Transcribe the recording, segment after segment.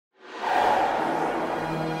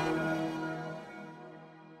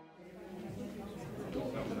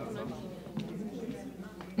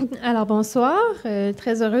Alors, bonsoir.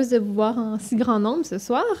 Très heureuse de vous voir en si grand nombre ce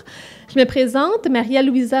soir. Je me présente,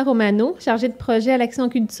 Maria-Louisa Romano, chargée de projet à l'action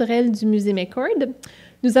culturelle du Musée McCord.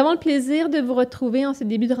 Nous avons le plaisir de vous retrouver en ce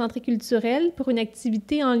début de rentrée culturelle pour une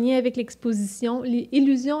activité en lien avec l'exposition «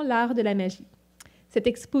 Illusions, l'art de la magie ». Cette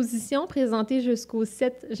exposition, présentée jusqu'au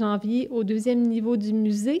 7 janvier au deuxième niveau du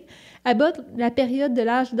musée, aborde la période de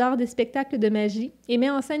l'âge d'or des spectacles de magie et met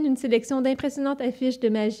en scène une sélection d'impressionnantes affiches de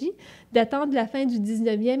magie datant de la fin du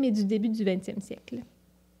 19e et du début du 20e siècle.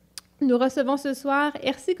 Nous recevons ce soir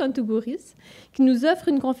Ersy Contogouris, qui nous offre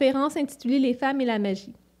une conférence intitulée « Les femmes et la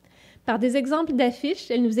magie ». Par des exemples d'affiches,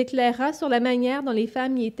 elle nous éclairera sur la manière dont les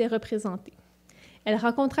femmes y étaient représentées. Elle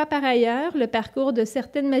racontera par ailleurs le parcours de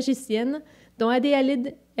certaines magiciennes, dont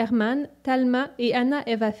Adélaïde Herrmann, Talma et Anna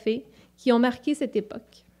Eva Fay, qui ont marqué cette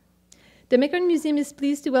époque. The McCord Museum is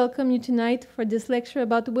pleased to welcome you tonight for this lecture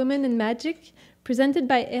about women and magic, presented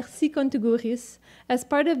by Ersy Contogouris as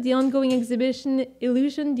part of the ongoing exhibition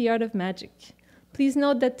Illusion, the Art of Magic. Please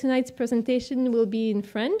note that tonight's presentation will be in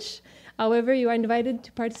French. However, you are invited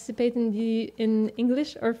to participate in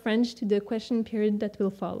English or French to the question period that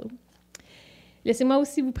will follow. Laissez-moi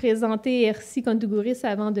aussi vous présenter Ersy Contogouris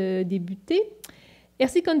avant de débuter.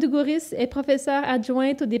 Ersy Contogouris est professeure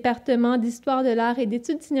adjointe au département d'histoire de l'art et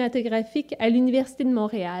d'études cinématographiques à l'Université de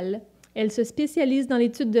Montréal. Elle se spécialise dans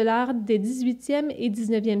l'étude de l'art des 18e et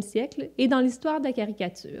 19e siècles et dans l'histoire de la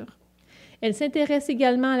caricature. Elle s'intéresse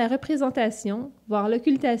également à la représentation, voire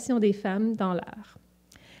l'occultation des femmes dans l'art.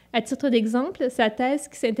 À titre d'exemple, sa thèse,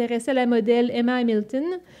 qui s'intéressait à la modèle Emma Hamilton,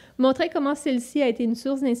 montrait comment celle-ci a été une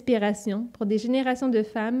source d'inspiration pour des générations de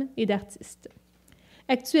femmes et d'artistes.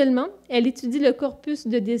 Actuellement, elle étudie le corpus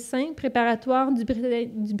de dessin préparatoire du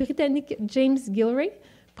Britannique James Gillray,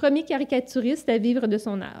 premier caricaturiste à vivre de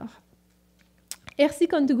son art. Ersy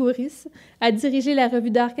Contogouris a dirigé la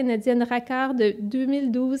revue d'art canadienne Raccord de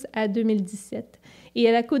 2012 à 2017 et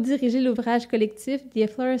elle a co-dirigé l'ouvrage collectif The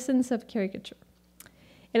Efflorescence of Caricature.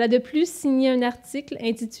 Elle a de plus signé un article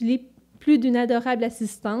intitulé « Plus d'une adorable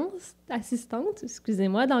assistante »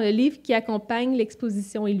 dans le livre qui accompagne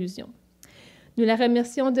l'exposition Illusions. Nous la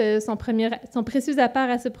remercions de son précieux apport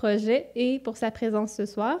à ce projet et pour sa présence ce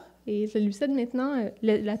soir. Et je lui cède maintenant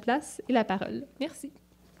la place et la parole. Merci.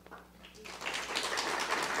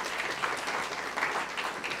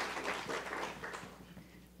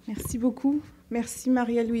 Merci beaucoup. Merci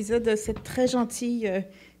Maria-Louisa de cette très gentille,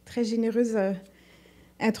 très généreuse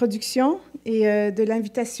introduction et de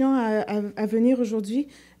l'invitation à venir aujourd'hui.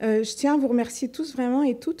 Je tiens à vous remercier tous vraiment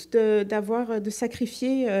et toutes de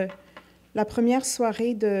sacrifier la première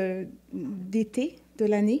soirée d'été de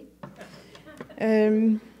l'année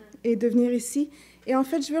et de venir ici. Et en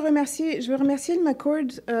fait, je veux remercier le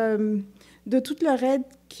McCord de toute leur aide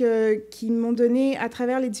qu'ils m'ont donné à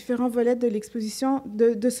travers les différents volets de l'exposition,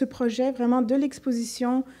 de ce projet, vraiment de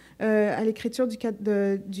l'exposition à l'écriture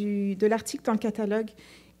de l'article dans le catalogue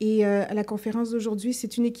et à la conférence d'aujourd'hui.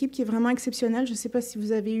 C'est une équipe qui est vraiment exceptionnelle. Je ne sais pas si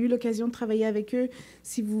vous avez eu l'occasion de travailler avec eux,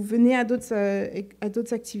 si vous venez à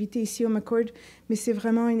d'autres activités ici au McCord, mais c'est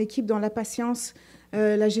vraiment une équipe dont la patience,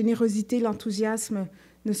 la générosité, l'enthousiasme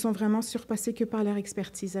ne sont vraiment surpassés que par leur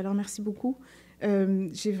expertise. Alors, merci beaucoup.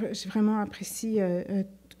 J'ai vraiment apprécié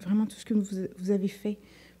vraiment tout ce que vous avez fait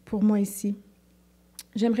pour moi ici.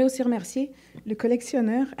 J'aimerais aussi remercier le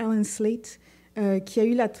collectionneur Alan Slate, qui a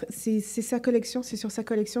eu c'est sa collection, c'est sur sa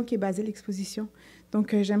collection qu'est basée l'exposition.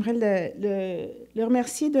 Donc, j'aimerais le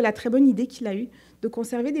remercier de la très bonne idée qu'il a eue de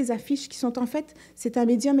conserver des affiches qui sont en fait, c'est un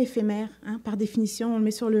médium éphémère, hein, par définition. On le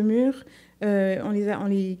met sur le mur, on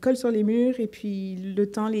les colle sur les murs et puis le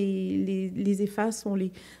temps les efface,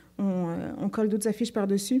 on colle d'autres affiches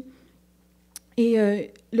par-dessus. Et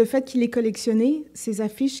le fait qu'il ait collectionné ces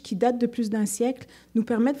affiches qui datent de plus d'un siècle nous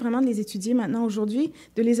permettent vraiment de les étudier maintenant aujourd'hui,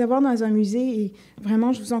 de les avoir dans un musée. Et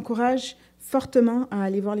vraiment, je vous encourage fortement à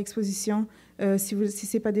aller voir l'exposition si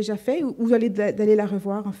ce n'est pas déjà fait ou d'aller la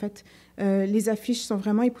revoir, en fait. Les affiches sont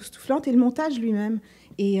vraiment époustouflantes et le montage lui-même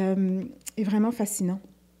est vraiment fascinant.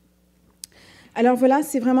 Alors voilà,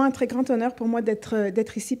 c'est vraiment un très grand honneur pour moi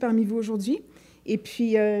d'être ici parmi vous aujourd'hui. Et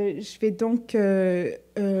puis, je vais donc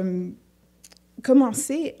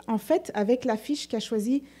commencer, en fait, avec l'affiche qu'a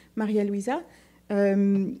choisie Maria-Louisa.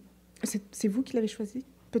 C'est vous qui l'avez choisie,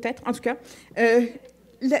 peut-être, en tout cas.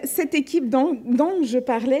 Cette équipe dont je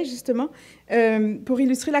parlais, justement, pour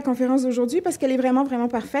illustrer la conférence d'aujourd'hui, parce qu'elle est vraiment, vraiment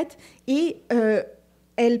parfaite. Et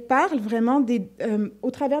elle parle vraiment au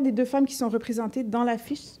travers des deux femmes qui sont représentées dans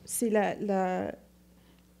l'affiche. C'est la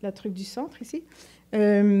truc du centre, ici.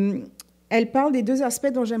 Elle parle des deux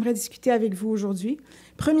aspects dont j'aimerais discuter avec vous aujourd'hui.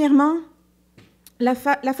 Premièrement,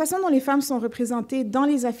 la façon dont les femmes sont représentées dans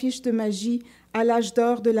les affiches de magie à l'âge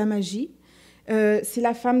d'or de la magie, c'est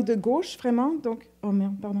la femme de gauche, vraiment. Donc, oh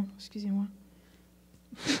merde, pardon, excusez-moi.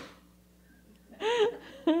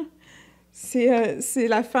 C'est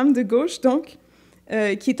la femme de gauche, donc,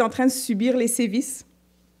 qui est en train de subir les sévices,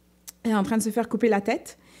 est en train de se faire couper la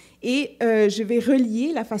tête. Et je vais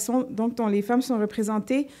relier la façon dont les femmes sont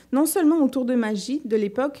représentées, non seulement autour de magie de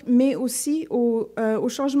l'époque, mais aussi au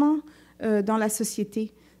changement dans la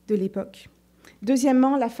société de l'époque.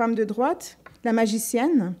 Deuxièmement, la femme de droite, la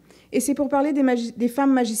magicienne. Et c'est pour parler des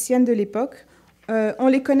femmes magiciennes de l'époque. On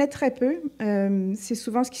les connaît très peu. C'est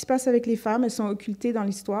souvent ce qui se passe avec les femmes. Elles sont occultées dans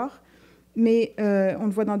l'histoire. Mais on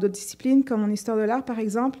le voit dans d'autres disciplines, comme en histoire de l'art, par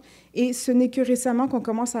exemple. Et ce n'est que récemment qu'on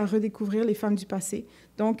commence à redécouvrir les femmes du passé.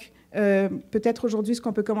 Donc, peut-être aujourd'hui, ce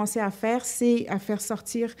qu'on peut commencer à faire, c'est à faire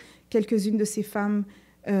sortir quelques-unes de ces femmes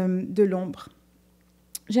de l'ombre.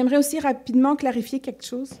 J'aimerais aussi rapidement clarifier quelque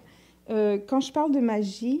chose. Quand je parle de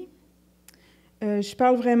magie, je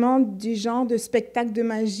parle vraiment du genre de spectacle de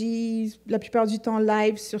magie, la plupart du temps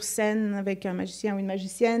live sur scène avec un magicien ou une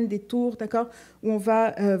magicienne, des tours, d'accord, où on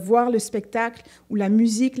va voir le spectacle, où la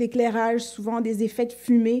musique, l'éclairage, souvent des effets de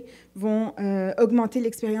fumée vont augmenter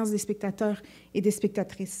l'expérience des spectateurs et des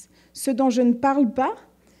spectatrices. Ce dont je ne parle pas,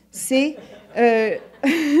 c'est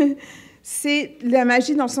c'est la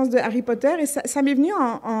magie dans le sens de Harry Potter. Et ça m'est venu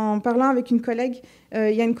en parlant avec une collègue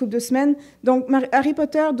il y a une couple de semaines. Donc, Harry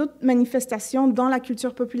Potter, d'autres manifestations dans la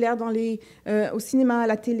culture populaire, au cinéma, à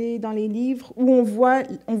la télé, dans les livres, où on voit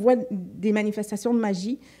des manifestations de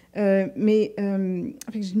magie. Mais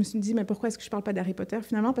je me suis dit, mais pourquoi est-ce que je ne parle pas d'Harry Potter,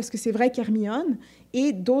 finalement? Parce que c'est vrai qu'Hermione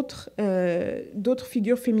et d'autres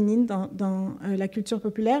figures féminines dans la culture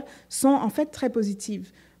populaire sont en fait très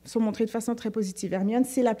positives, sont montrées de façon très positive. Hermione,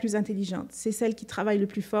 c'est la plus intelligente, c'est celle qui travaille le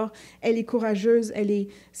plus fort, elle est courageuse,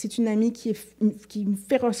 c'est une amie qui est une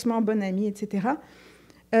férocement bonne amie, etc.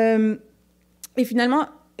 Et finalement,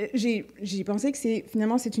 j'ai pensé que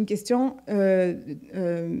c'est une question,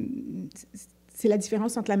 c'est la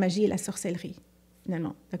différence entre la magie et la sorcellerie,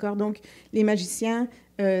 finalement, d'accord? Donc, les magiciens,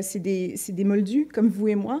 c'est des moldus, comme vous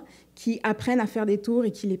et moi, qui apprennent à faire des tours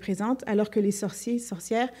et qui les présentent, alors que les sorciers,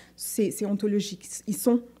 sorcières, c'est ontologique. Ils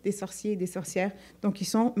sont des sorciers et des sorcières, donc ils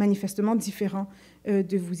sont manifestement différents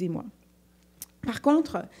de vous et moi. Par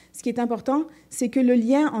contre, ce qui est important, c'est que le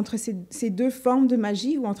lien entre ces deux formes de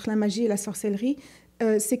magie, ou entre la magie et la sorcellerie,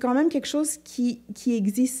 c'est quand même quelque chose qui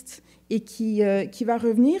existe et qui va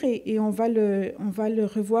revenir, et on va le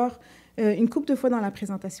revoir une couple de fois dans la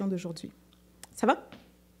présentation d'aujourd'hui. Ça va?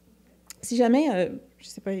 Si jamais, je ne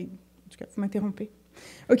sais pas, en tout cas, vous m'interrompez.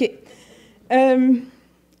 OK.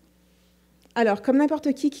 Alors, comme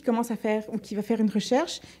n'importe qui commence à faire ou qui va faire une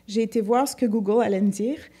recherche, j'ai été voir ce que Google allait me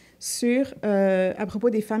dire à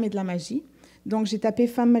propos des femmes et de la magie. Donc, j'ai tapé «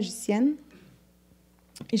 femme magicienne »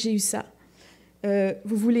 et j'ai eu ça.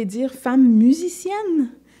 Vous voulez dire « femme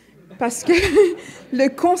musicienne » ? Parce que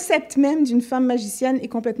le concept même d'une femme magicienne est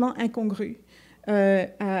complètement incongru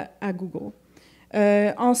à Google.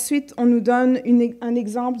 Ensuite, on nous donne un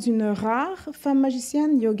exemple d'une rare femme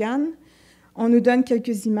magicienne, Yogan. On nous donne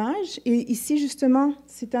quelques images. Et ici, justement,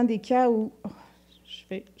 c'est un des cas où... Oh,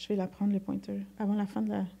 je vais la prendre, le pointer. Avant la fin de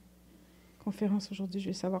la conférence aujourd'hui, je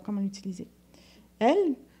vais savoir comment l'utiliser.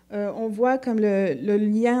 Elle, on voit comme le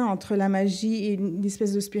lien entre la magie et une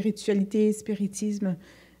espèce de spiritualité, spiritisme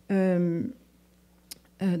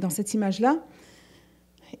dans cette image-là.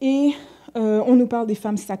 Et on nous parle des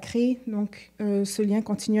femmes sacrées, donc ce lien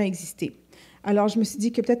continue à exister. Alors, je me suis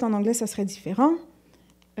dit que peut-être en anglais, ça serait différent.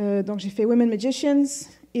 Donc, j'ai fait « Women Magicians ».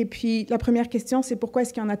 Et puis, la première question, c'est pourquoi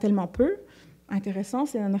est-ce qu'il y en a tellement peu? Intéressant,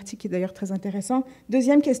 c'est un article qui est d'ailleurs très intéressant.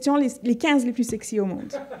 Deuxième question, les 15 les plus sexy au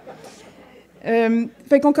monde.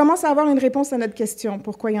 Fait qu'on commence à avoir une réponse à notre question,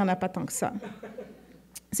 pourquoi il n'y en a pas tant que ça.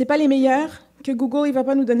 Ce n'est pas les meilleurs, que Google, il ne va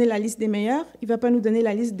pas nous donner la liste des meilleurs, il ne va pas nous donner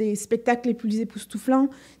la liste des spectacles les plus époustouflants,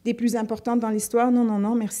 des plus importants dans l'histoire. Non, non,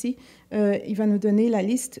 non, merci. Il va nous donner la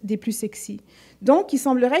liste des plus sexy. Donc, il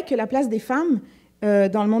semblerait que la place des femmes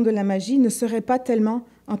dans le monde de la magie ne serait pas tellement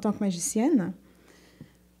en tant que magicienne.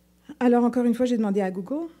 Alors, encore une fois, j'ai demandé à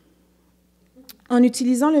Google, en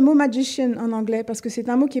utilisant le mot « magician » en anglais, parce que c'est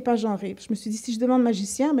un mot qui n'est pas genré. Je me suis dit, si je demande «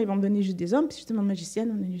 magicien », ben, ils vont me donner juste des hommes, puis si je demande « magicienne »,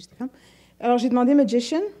 on va me donner juste des femmes. Alors, j'ai demandé «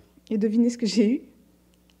 magician », et devinez ce que j'ai eu.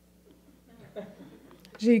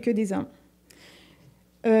 J'ai eu que des hommes.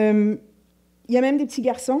 Il y a même des petits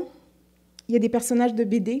garçons, il y a des personnages de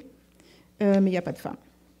BD, mais il n'y a pas de femmes.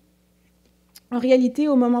 En réalité,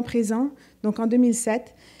 au moment présent, donc en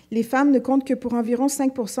 2007, les femmes ne comptent que pour environ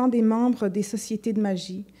 5% des membres des sociétés de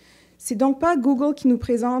magie. C'est donc pas Google qui nous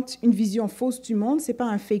présente une vision fausse du monde, c'est pas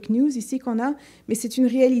un fake news ici qu'on a, mais c'est une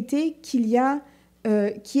réalité qu'il n'y a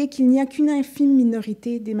qu'une infime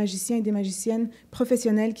minorité des magiciens et des magiciennes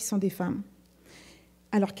professionnels qui sont des femmes.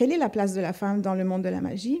 Alors, quelle est la place de la femme dans le monde de la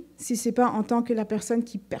magie? Si ce n'est pas en tant que la personne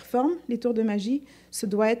qui performe les tours de magie, ce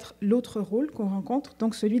doit être l'autre rôle qu'on rencontre,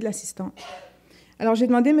 donc celui de l'assistante. Alors, j'ai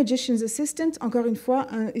demandé Magician's Assistant, encore une fois,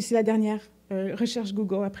 et c'est la dernière recherche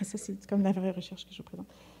Google. Après ça, c'est comme la vraie recherche que je vous présente.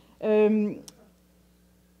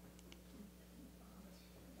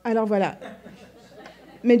 Alors, voilà.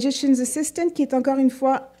 Magician's Assistant, qui est encore une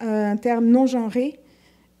fois un terme non genré.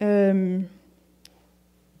 On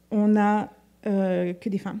a que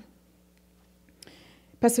des femmes.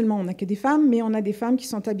 Pas seulement on n'a que des femmes, mais on a des femmes qui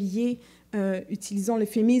sont habillées, utilisons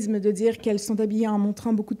l'euphémisme de dire qu'elles sont habillées en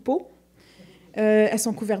montrant beaucoup de peau. Elles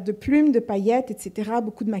sont couvertes de plumes, de paillettes, etc.,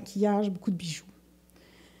 beaucoup de maquillage, beaucoup de bijoux.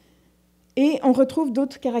 Et on retrouve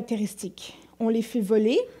d'autres caractéristiques. On les fait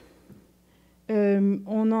voler.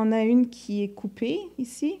 On en a une qui est coupée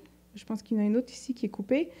ici. Je pense qu'il y en a une autre ici qui est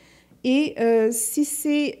coupée. Et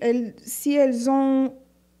si elles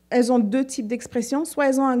ont deux types d'expressions. Soit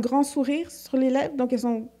elles ont un grand sourire sur les lèvres, donc elles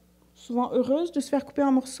sont souvent heureuses de se faire couper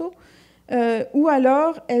en morceaux, ou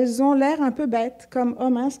alors elles ont l'air un peu bêtes, comme « Oh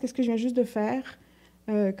mince, qu'est-ce que je viens juste de faire ?»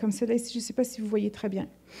 Comme celle-là ici, je ne sais pas si vous voyez très bien.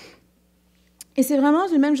 Et c'est vraiment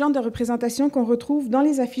le même genre de représentation qu'on retrouve dans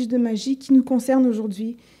les affiches de magie qui nous concernent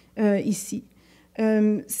aujourd'hui ici.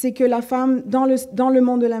 C'est que la femme, dans le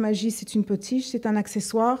monde de la magie, c'est une potiche, c'est un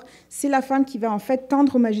accessoire. C'est la femme qui va en fait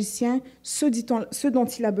tendre au magicien ce dont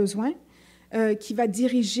il a besoin, qui va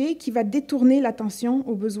diriger, qui va détourner l'attention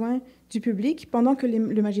aux besoins du public pendant que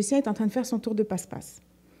le magicien est en train de faire son tour de passe-passe.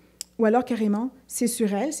 Ou alors carrément, c'est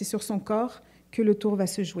sur elle, c'est sur son corps que le tour va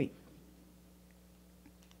se jouer.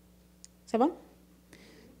 Ça va?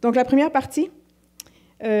 Donc la première partie.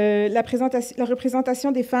 La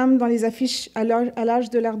représentation des femmes dans les affiches à l'âge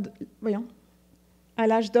d'or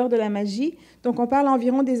de la magie. Donc, on parle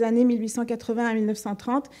environ des années 1880 à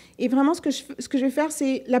 1930. Et vraiment, ce que je vais faire,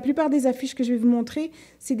 c'est la plupart des affiches que je vais vous montrer,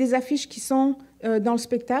 c'est des affiches qui sont dans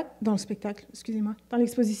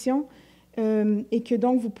l'exposition, et que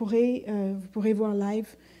donc vous pourrez voir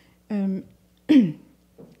live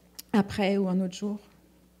après ou un autre jour.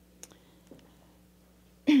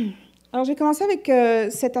 Alors, j'ai commencé avec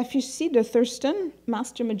cette affiche-ci de Thurston,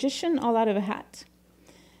 Master Magician, All Out of a Hat.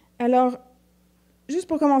 Alors, juste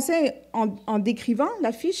pour commencer, en décrivant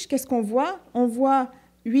l'affiche, qu'est-ce qu'on voit? On voit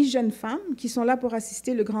 8 jeunes femmes qui sont là pour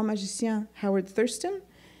assister le grand magicien Howard Thurston.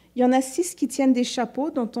 Il y en a 6 qui tiennent des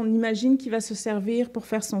chapeaux dont on imagine qu'il va se servir pour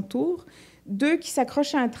faire son tour. 2 qui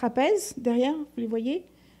s'accrochent à un trapèze derrière, vous les voyez.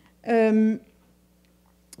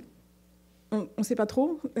 On ne sait pas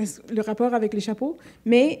trop le rapport avec les chapeaux,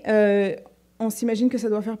 mais on s'imagine que ça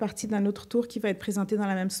doit faire partie d'un autre tour qui va être présenté dans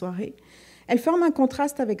la même soirée. Elles forment un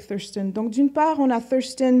contraste avec Thurston. Donc, d'une part, on a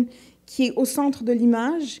Thurston qui est au centre de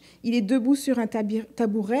l'image. Il est debout sur un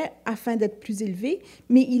tabouret afin d'être plus élevé,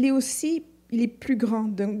 mais il est plus grand,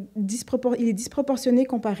 donc il est disproportionné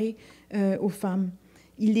comparé aux femmes.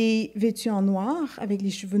 Il est vêtu en noir, avec les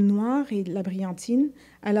cheveux noirs et de la brillantine,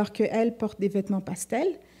 alors qu'elle porte des vêtements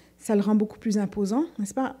pastels. Ça le rend beaucoup plus imposant,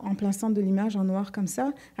 n'est-ce pas, en plein centre de l'image, en noir comme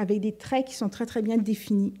ça, avec des traits qui sont très, très bien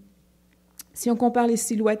définis. Si on compare les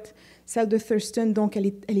silhouettes, celle de Thurston, donc, elle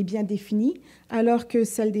est bien définie, alors que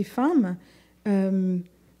celle des femmes,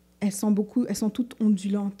 elles sont toutes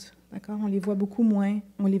ondulantes, d'accord? On les voit beaucoup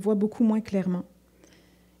moins clairement.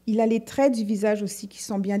 Il a les traits du visage aussi qui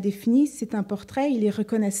sont bien définis. C'est un portrait, il est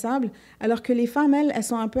reconnaissable, alors que les femmes, elles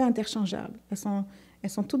sont un peu interchangeables. Elles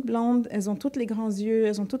sont toutes blondes, elles ont toutes les grands yeux,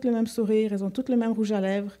 elles ont toutes le même sourire, elles ont toutes le même rouge à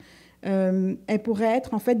lèvres. Elles pourraient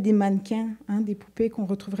être en fait des mannequins, des poupées qu'on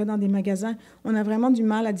retrouverait dans des magasins. On a vraiment du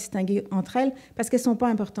mal à distinguer entre elles parce qu'elles ne sont pas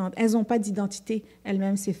importantes. Elles n'ont pas d'identité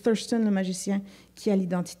elles-mêmes. C'est Thurston, le magicien, qui a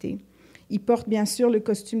l'identité. Il porte bien sûr le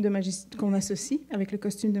costume de magicien qu'on associe avec le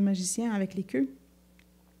costume de magicien, avec les queues.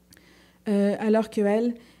 Alors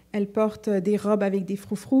qu'elle porte des robes avec des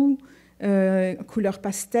froufrous, couleur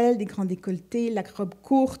pastel, des grands décolletés, la robe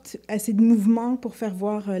courte, assez de mouvements pour faire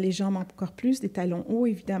voir les jambes encore plus, des talons hauts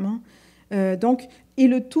évidemment. Et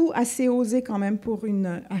le tout assez osé quand même pour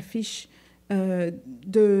une affiche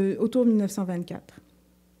autour de 1924.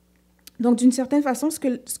 Donc d'une certaine façon, ce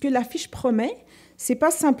que l'affiche promet, c'est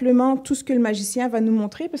pas simplement tout ce que le magicien va nous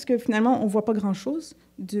montrer, parce que finalement on voit pas grand-chose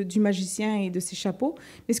du magicien et de ses chapeaux.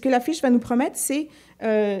 Mais ce que l'affiche va nous promettre, c'est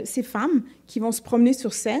ces femmes qui vont se promener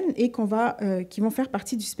sur scène et qui vont faire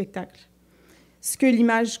partie du spectacle. Ce que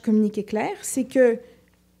l'image communique est clair, c'est que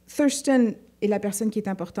Thurston est la personne qui est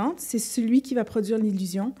importante, c'est celui qui va produire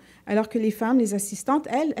l'illusion, alors que les femmes, les assistantes,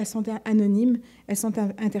 elles sont anonymes, elles sont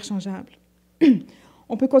interchangeables.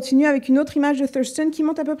 On peut continuer avec une autre image de Thurston qui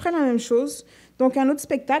montre à peu près la même chose. Donc, un autre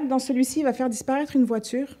spectacle, dans celui-ci, il va faire disparaître une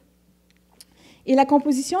voiture. Et la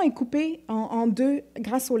composition est coupée en deux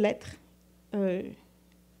grâce aux lettres.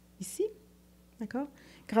 Ici, d'accord?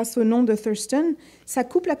 Grâce au nom de Thurston, ça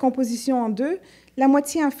coupe la composition en deux. La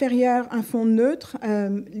moitié inférieure, un fond neutre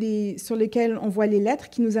sur lequel on voit les lettres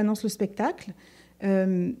qui nous annoncent le spectacle.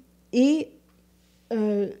 Et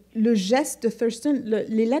le geste de Thurston,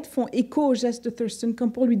 les lettres font écho au geste de Thurston,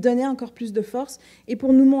 comme pour lui donner encore plus de force et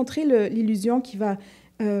pour nous montrer l'illusion qui va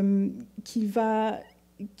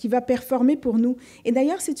performer pour nous. Et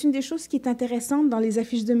d'ailleurs, c'est une des choses qui est intéressante dans les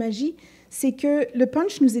affiches de magie, c'est que le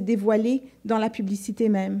punch nous est dévoilé dans la publicité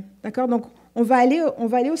même. D'accord? Donc, on va aller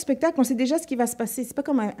au spectacle, on sait déjà ce qui va se passer. C'est pas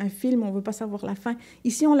comme un film, on ne veut pas savoir la fin.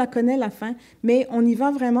 Ici, on la connaît, la fin, mais on y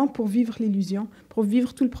va vraiment pour vivre l'illusion, pour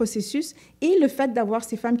vivre tout le processus. Et le fait d'avoir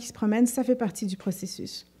ces femmes qui se promènent, ça fait partie du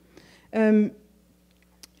processus.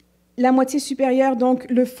 La moitié supérieure, donc,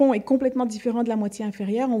 le fond est complètement différent de la moitié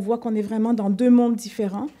inférieure. On voit qu'on est vraiment dans deux mondes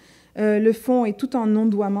différents. Le fond est tout en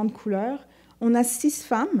ondoiement de couleurs. On a 6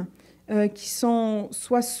 femmes qui sont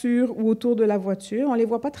soit sur ou autour de la voiture. On ne les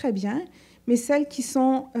voit pas très bien, mais celles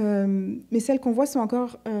qu'on voit sont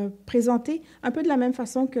encore présentées un peu de la même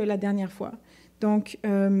façon que la dernière fois. Donc,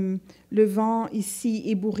 le vent ici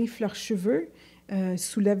ébouriffe leurs cheveux,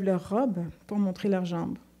 soulève leurs robes pour montrer leurs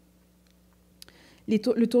jambes.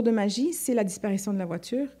 Le tour de magie, c'est la disparition de la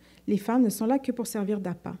voiture. Les femmes ne sont là que pour servir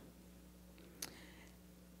d'appât.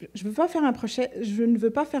 Je ne veux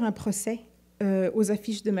pas faire un procès aux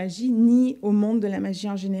affiches de magie, ni au monde de la magie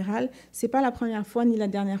en général. Ce n'est pas la première fois ni la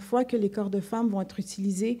dernière fois que les corps de femmes vont être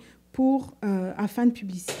utilisés à fin de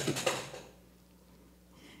publicité.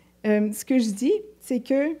 Ce que je dis, c'est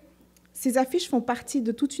que ces affiches font partie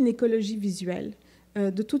de toute une écologie visuelle,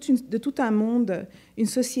 de tout un monde, une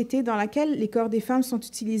société dans laquelle les corps des femmes sont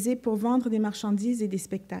utilisés pour vendre des marchandises et des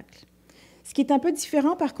spectacles. Ce qui est un peu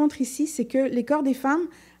différent, par contre, ici, c'est que les corps des femmes,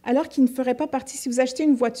 alors qu'ils ne feraient pas partie... Si vous achetez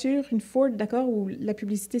une voiture, une Ford, d'accord, où la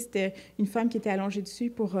publicité, c'était une femme qui était allongée dessus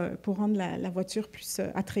pour rendre la voiture plus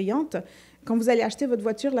attrayante, quand vous allez acheter votre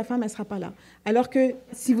voiture, la femme, elle ne sera pas là. Alors que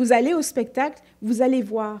si vous allez au spectacle, vous allez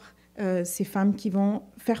voir ces femmes qui vont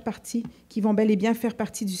bel et bien faire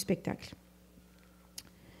partie du spectacle.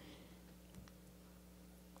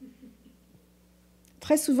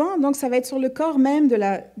 Très souvent, donc, ça va être sur le corps même de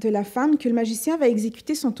la femme que le magicien va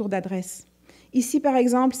exécuter son tour d'adresse. Ici, par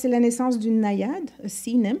exemple, c'est la naissance d'une naïade, a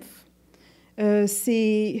sea nymph.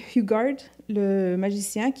 C'est Hugard, le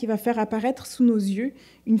magicien, qui va faire apparaître sous nos yeux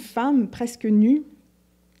une femme presque nue,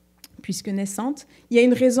 puisque naissante. Il y a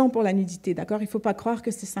une raison pour la nudité, d'accord? Il ne faut pas croire que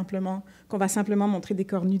qu'on va simplement montrer des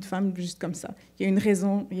corps nus de femmes juste comme ça. Il y a une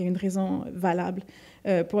raison valable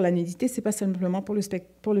pour la nudité, ce n'est pas simplement pour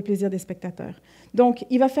le plaisir des spectateurs. Donc,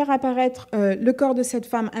 il va faire apparaître le corps de cette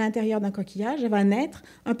femme à l'intérieur d'un coquillage. Elle va naître,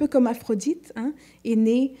 un peu comme Aphrodite, est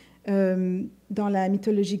née dans la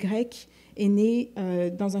mythologie grecque, est née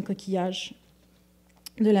dans un coquillage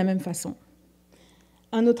de la même façon.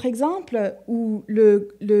 Un autre exemple où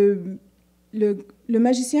le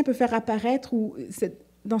magicien peut faire apparaître, ou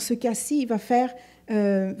dans ce cas-ci, il va faire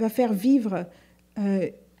vivre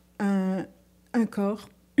un corps,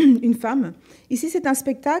 une femme. Ici, c'est un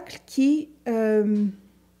spectacle qui...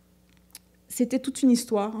 c'était toute une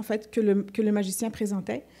histoire, en fait, que le magicien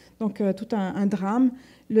présentait. Donc, tout un drame.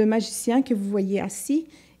 Le magicien que vous voyez assis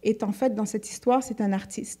est, en fait, dans cette histoire, c'est un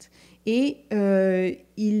artiste. Et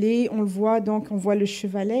on le voit, donc, on voit le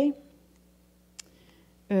chevalet,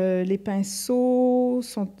 les pinceaux,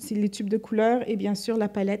 les tubes de couleurs et bien sûr la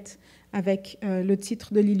palette avec le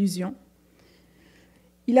titre de l'illusion.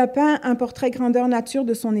 Il a peint un portrait grandeur nature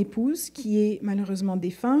de son épouse qui est malheureusement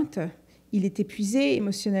défunte. Il est épuisé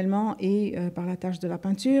émotionnellement et par la tâche de la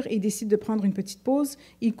peinture et décide de prendre une petite pause.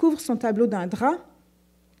 Il couvre son tableau d'un drap,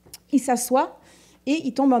 il s'assoit et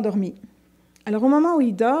il tombe endormi. Alors, au moment où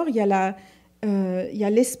il dort, il y a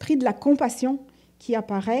l'esprit de la compassion qui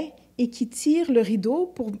apparaît et qui tire le rideau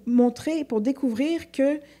pour découvrir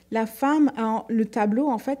que la femme, le tableau,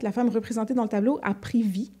 en fait, la femme représentée dans le tableau a pris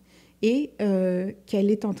vie et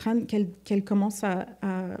qu'elle commence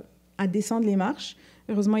à descendre les marches.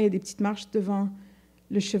 Heureusement, il y a des petites marches devant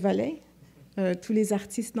le chevalet. Tous les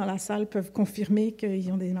artistes dans la salle peuvent confirmer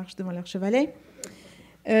qu'ils ont des marches devant leur chevalet.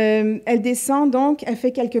 Elle descend donc, elle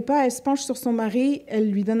fait quelques pas, elle se penche sur son mari,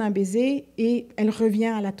 elle lui donne un baiser et elle revient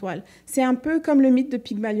à la toile. C'est un peu comme le mythe de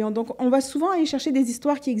Pygmalion. Donc, on va souvent aller chercher des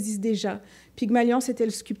histoires qui existent déjà. Pygmalion, c'était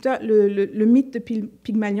le sculpteur, le mythe de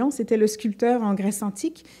Pygmalion, c'était le sculpteur en Grèce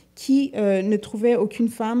antique qui ne trouvait aucune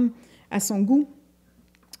femme à son goût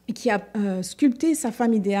et qui a sculpté sa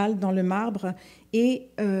femme idéale dans le marbre et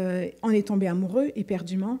en est tombé amoureux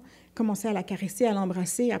éperdument, commençait à la caresser, à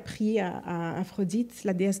l'embrasser, à prier à Aphrodite,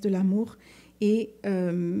 la déesse de l'amour. Et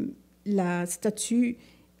la statue,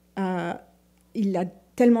 il l'a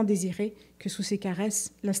tellement désirée que sous ses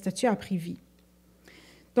caresses, la statue a pris vie.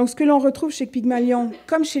 Donc, ce que l'on retrouve chez Pygmalion,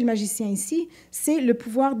 comme chez le magicien ici, c'est le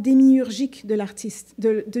pouvoir démiurgique de l'artiste,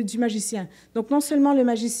 du magicien. Donc, non seulement le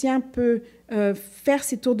magicien peut faire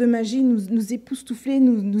ses tours de magie, nous époustoufler,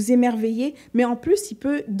 nous émerveiller, mais en plus, il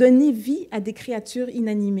peut donner vie à des créatures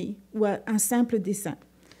inanimées ou à un simple dessin.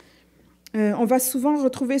 On va souvent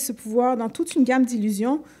retrouver ce pouvoir dans toute une gamme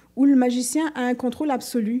d'illusions où le magicien a un contrôle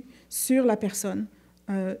absolu sur la personne,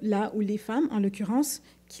 là où les femmes, en l'occurrence,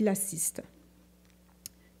 qui l'assistent.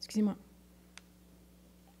 Excusez-moi.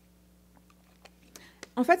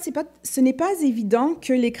 En fait, ce n'est pas évident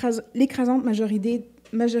que l'écrasante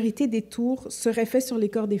majorité des tours seraient faits sur les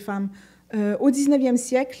corps des femmes. Au 19e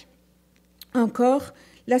siècle, encore,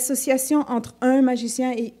 l'association entre un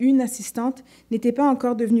magicien et une assistante n'était pas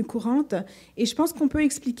encore devenue courante. Et je pense qu'on peut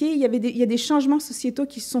expliquer, il y a des changements sociétaux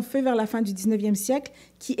qui se sont faits vers la fin du 19e siècle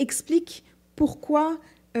qui expliquent pourquoi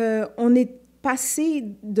on est passé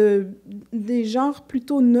des genres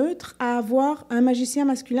plutôt neutres à avoir un magicien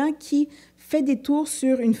masculin qui fait des tours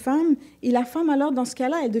sur une femme, et la femme, alors, dans ce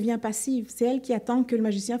cas-là, elle devient passive. C'est elle qui attend que le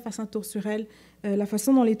magicien fasse un tour sur elle, la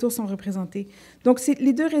façon dont les tours sont représentés. Donc, c'est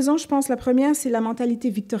les deux raisons, je pense. La première, c'est la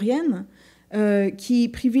mentalité victorienne, qui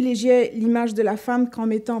privilégiait l'image de la femme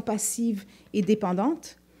comme étant passive et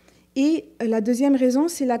dépendante. Et la deuxième raison,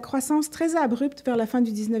 c'est la croissance très abrupte vers la fin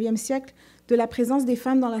du 19e siècle de la présence des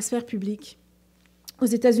femmes dans la sphère publique. Aux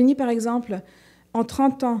États-Unis, par exemple, en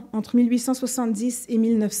 30 ans, entre 1870 et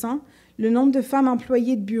 1900, le nombre de femmes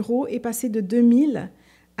employées de bureau est passé de 2000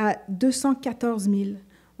 à 214 000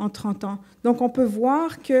 en 30 ans. Donc, on peut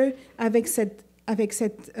voir qu'avec cette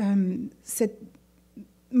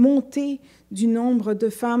montée du nombre de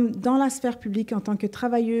femmes dans la sphère publique en tant que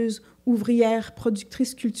travailleuses, ouvrières,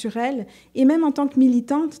 productrices culturelles, et même en tant que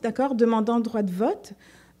militantes, d'accord, demandant le droit de vote,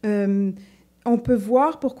 on peut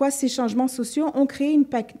voir pourquoi ces changements sociaux ont créé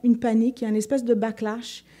une panique et une espèce de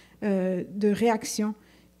backlash, de réaction,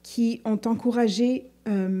 qui ont encouragé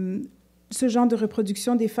ce genre de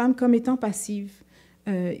reproduction des femmes comme étant passives,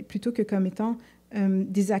 plutôt que comme étant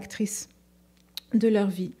des actrices de leur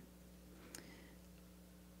vie.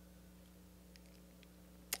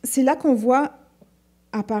 C'est là qu'on voit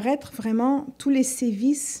apparaître vraiment tous les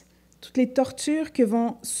sévices, toutes les tortures que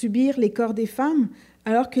vont subir les corps des femmes,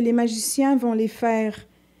 alors que les magiciens vont les faire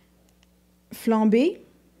flamber,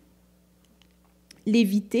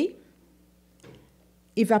 léviter,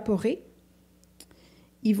 évaporer.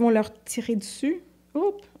 Ils vont leur tirer dessus.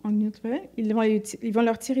 Ils vont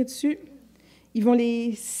leur tirer dessus. Ils vont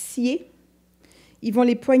les scier. Ils vont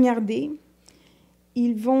les poignarder.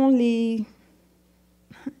 Ils vont les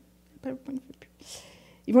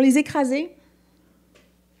écraser.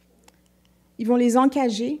 Ils vont les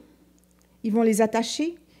encager. Ils vont les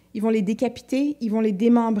attacher. Ils vont les décapiter. Ils vont les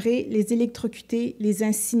démembrer, les électrocuter, les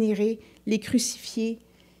incinérer, les crucifier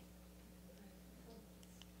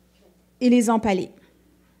et les empaler.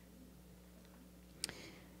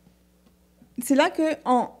 C'est là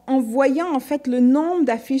qu'en voyant en fait le nombre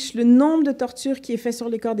d'affiches, le nombre de tortures qui est fait sur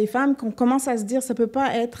les corps des femmes, qu'on commence à se dire ça ne peut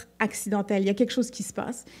pas être accidentel, il y a quelque chose qui se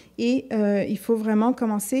passe. Et il faut vraiment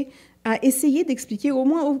commencer à essayer d'expliquer, au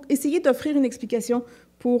moins essayer d'offrir une explication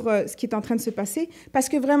pour ce qui est en train de se passer, parce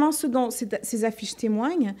que vraiment ce dont ces affiches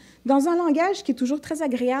témoignent, dans un langage qui est toujours très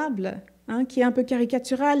agréable, hein, qui est un peu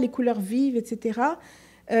caricatural, les couleurs vives, etc.,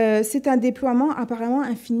 c'est un déploiement apparemment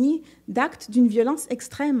infini d'actes d'une violence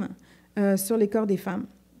extrême sur les corps des femmes.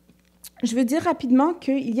 Je veux dire rapidement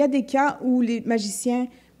qu'il y a des cas où les magiciens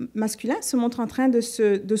masculins se montrent en train de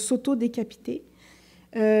s'auto-décapiter.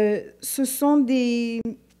 Ce sont des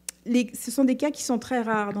cas qui sont très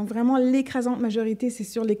rares. Donc vraiment, l'écrasante majorité, c'est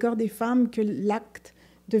sur les corps des femmes que l'acte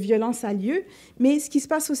de violence a lieu. Mais ce qui se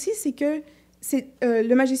passe aussi, c'est que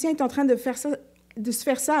le magicien est en train de se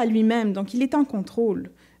faire ça à lui-même. Donc, il est en contrôle.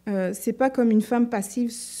 C'est pas comme une femme passive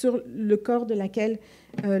sur le corps de laquelle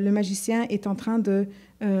le magicien est en train de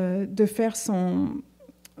faire son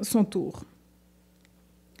tour.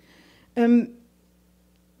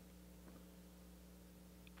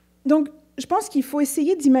 Donc, je pense qu'il faut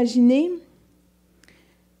essayer d'imaginer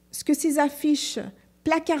ce que ces affiches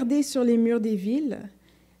placardées sur les murs des villes,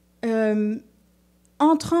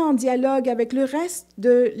 entrant en dialogue avec le reste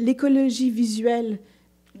de l'écologie visuelle,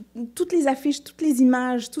 toutes les affiches, toutes les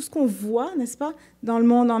images, tout ce qu'on voit, n'est-ce pas, dans le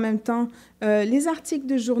monde en même temps, les articles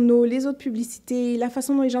de journaux, les autres publicités, la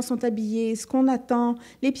façon dont les gens sont habillés, ce qu'on attend,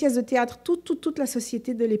 les pièces de théâtre, toute la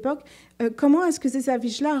société de l'époque, comment est-ce que ces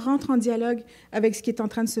affiches-là rentrent en dialogue avec ce qui est en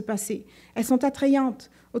train de se passer? Elles sont attrayantes,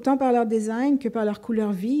 autant par leur design que par leur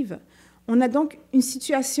couleur vive. On a donc une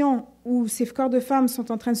situation où ces corps de femmes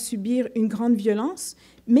sont en train de subir une grande violence,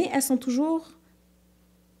 mais elles sont toujours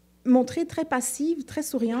montrées très passives, très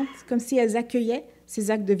souriantes, comme si elles accueillaient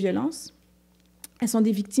ces actes de violence. Elles sont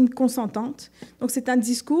des victimes consentantes. Donc, c'est un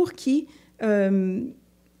discours qui est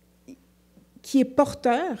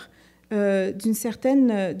porteur d'une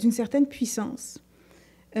certaine puissance.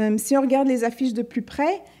 Si on regarde les affiches de plus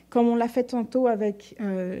près, comme on l'a fait tantôt avec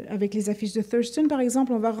les affiches de Thurston, par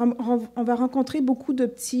exemple, on va rencontrer beaucoup de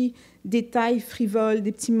petits détails frivoles,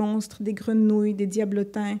 des petits monstres, des grenouilles, des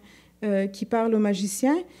diablotins qui parlent aux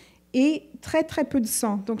magiciens, et très, très peu de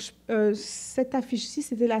sang. Donc, cette affiche-ci,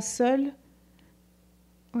 c'était la seule,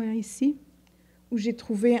 voilà, ici, où j'ai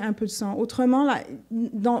trouvé un peu de sang. Autrement, là,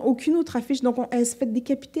 dans aucune autre affiche, donc elle se fait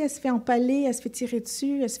décapiter, elle se fait empaler, elle se fait tirer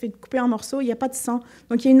dessus, elle se fait couper en morceaux, il n'y a pas de sang.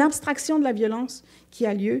 Donc, il y a une abstraction de la violence qui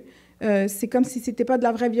a lieu. C'est comme si ce n'était pas de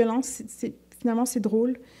la vraie violence. Finalement, c'est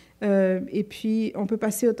drôle. Et puis, on peut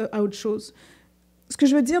passer à autre chose. Ce que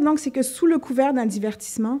je veux dire, donc, c'est que sous le couvert d'un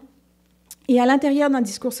divertissement et à l'intérieur d'un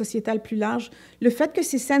discours sociétal plus large, le fait que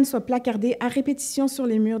ces scènes soient placardées à répétition sur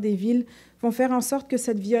les murs des villes vont faire en sorte que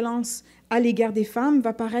cette violence à l'égard des femmes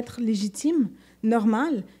va paraître légitime,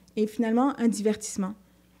 normale et finalement un divertissement.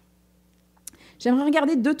 J'aimerais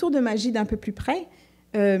regarder 2 tours de magie d'un peu plus près,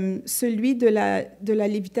 celui de la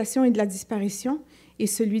lévitation et de la disparition et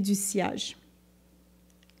celui du sillage.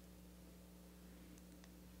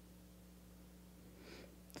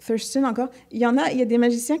 Thurston encore. Il y a des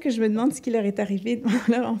magiciens que je me demande ce qui leur est arrivé dans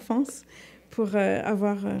leur enfance pour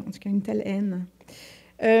avoir en tout cas une telle haine.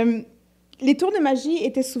 Les tours de magie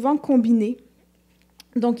étaient souvent combinés.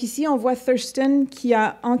 Donc ici, on voit Thurston qui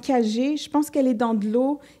a encagé, je pense qu'elle est dans de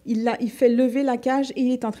l'eau, il fait lever la cage et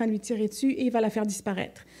il est en train de lui tirer dessus et il va la faire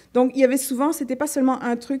disparaître. Donc il y avait souvent, c'était pas seulement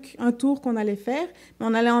un tour qu'on allait faire, mais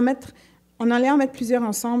on allait en mettre plusieurs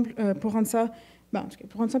ensemble pour rendre ça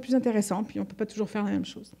plus intéressant, puis on ne peut pas toujours faire la même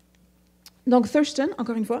chose. Donc Thurston,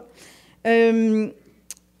 encore une fois,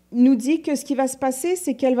 nous dit que ce qui va se passer,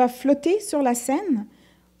 c'est qu'elle va flotter sur la scène,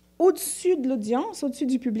 au-dessus de l'audience, au-dessus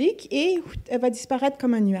du public, et elle va disparaître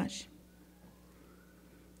comme un nuage.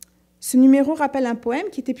 Ce numéro rappelle un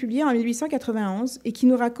poème qui était publié en 1891 et qui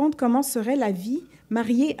nous raconte comment serait la vie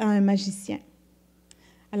mariée à un magicien.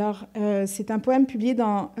 Alors, c'est un poème publié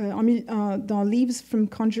dans Leaves from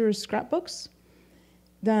Conjurer's Scrapbooks.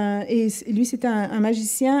 Et lui, c'était un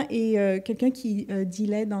magicien et quelqu'un qui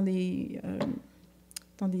dealait dans du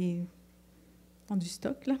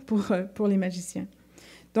stock là, pour les magiciens.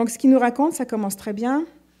 Donc, ce qu'il nous raconte, ça commence très bien.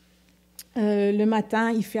 Le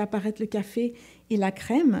matin, il fait apparaître le café et la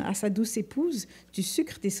crème à sa douce épouse, du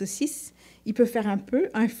sucre, des saucisses. Il peut faire un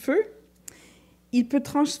feu. Il peut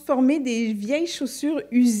transformer des vieilles chaussures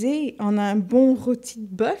usées en un bon rôti de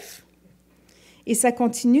bœuf. Et ça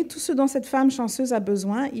continue. Tout ce dont cette femme chanceuse a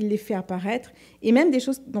besoin, il les fait apparaître. Et même des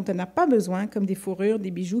choses dont elle n'a pas besoin, comme des fourrures,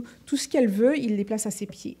 des bijoux, tout ce qu'elle veut, il les place à ses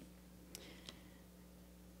pieds.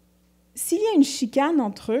 S'il y a une chicane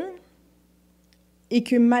entre eux, et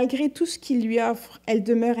que malgré tout ce qu'il lui offre, elle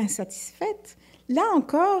demeure insatisfaite, là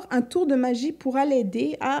encore, un tour de magie pourra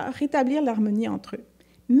l'aider à rétablir l'harmonie entre eux.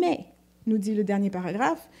 Mais, nous dit le dernier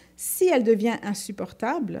paragraphe, si elle devient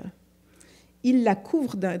insupportable, il la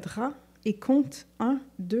couvre d'un drap et compte 1,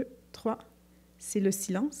 2, 3. C'est le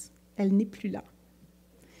silence, elle n'est plus là.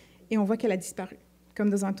 Et on voit qu'elle a disparu,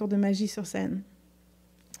 comme dans un tour de magie sur scène.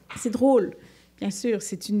 C'est drôle. Bien sûr,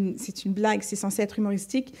 c'est une blague, c'est censé être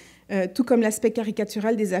humoristique, tout comme l'aspect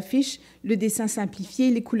caricatural des affiches, le dessin simplifié,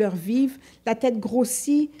 les couleurs vives, la tête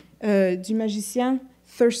grossie du magicien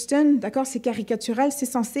Thurston, d'accord, c'est caricatural, c'est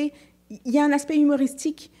censé... Il y a un aspect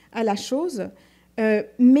humoristique à la chose,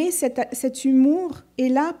 mais cet humour est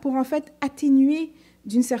là pour en fait atténuer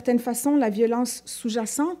d'une certaine façon la violence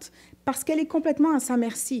sous-jacente parce qu'elle est complètement à sa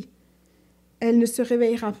merci. Elle ne se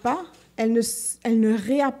réveillera pas, elle ne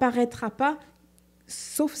réapparaîtra pas,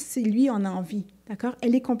 sauf si lui en a envie, d'accord?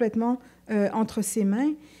 Elle est complètement entre ses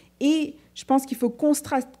mains. Et je pense qu'il faut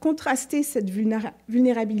contraster cette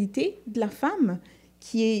vulnérabilité de la femme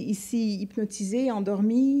qui est ici hypnotisée,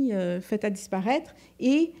 endormie, faite à disparaître,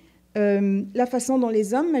 et la façon dont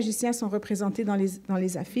les hommes magiciens sont représentés dans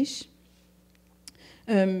les affiches.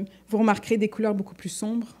 Vous remarquerez des couleurs beaucoup plus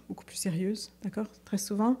sombres, beaucoup plus sérieuses, d'accord, très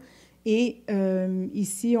souvent. Et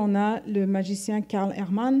ici, on a le magicien Karl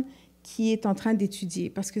Herrmann qui est en train d'étudier,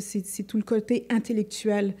 parce que c'est tout le côté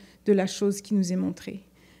intellectuel de la chose qui nous est montré.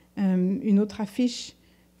 Une autre affiche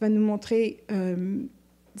va nous montrer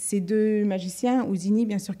ces deux magiciens, Houdini,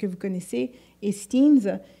 bien sûr, que vous connaissez, et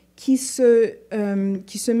Steens, qui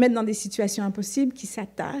se mettent dans des situations impossibles, qui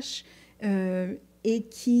s'attachent et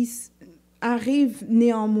qui arrivent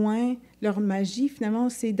néanmoins, leur magie, finalement,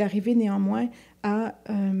 c'est d'arriver néanmoins à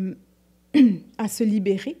se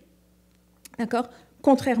libérer, d'accord?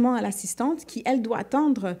 Contrairement à l'assistante qui, elle, doit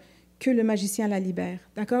attendre que le magicien la libère,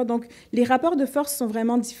 d'accord? Donc, les rapports de force sont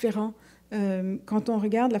vraiment différents quand on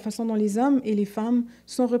regarde la façon dont les hommes et les femmes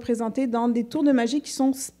sont représentés dans des tours de magie qui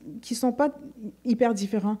sont pas hyper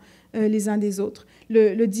différents les uns des autres.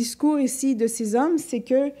 Le discours ici de ces hommes, c'est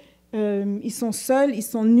que ils sont seuls, ils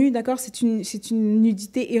sont nus, d'accord? C'est une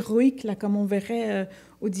nudité héroïque, là, comme on verrait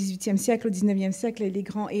au XVIIIe siècle, au XIXe siècle, les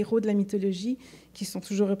grands héros de la mythologie qui sont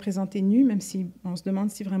toujours représentés nus, même si on se demande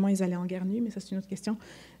si vraiment ils allaient en guerre nus, mais ça, c'est une autre question.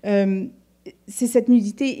 C'est cette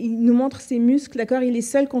nudité, il nous montre ses muscles, d'accord? Il est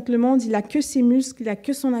seul contre le monde, il n'a que ses muscles, il n'a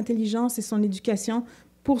que son intelligence et son éducation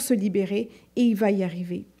pour se libérer, et il va y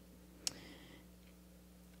arriver.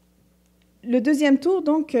 Le deuxième tour,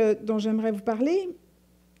 donc, dont j'aimerais vous parler,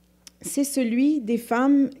 c'est celui des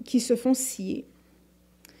femmes qui se font scier.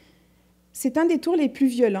 C'est un des tours les plus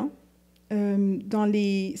violents dans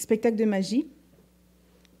les spectacles de magie.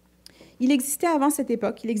 Il existait avant cette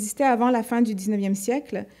époque, il existait avant la fin du 19e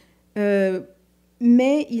siècle,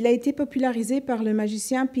 mais il a été popularisé par le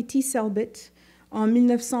magicien P.T. Selbit en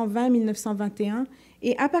 1920-1921,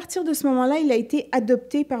 et à partir de ce moment-là, il a été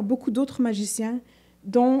adopté par beaucoup d'autres magiciens,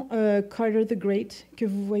 dont Carter the Great, que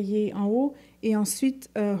vous voyez en haut, et ensuite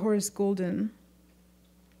Horace Golden.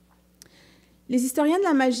 Les historiens de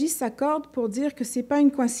la magie s'accordent pour dire que ce n'est pas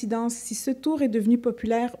une coïncidence si ce tour est devenu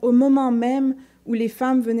populaire au moment même où les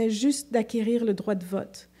femmes venaient juste d'acquérir le droit de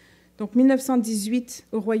vote. Donc 1918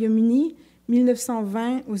 au Royaume-Uni,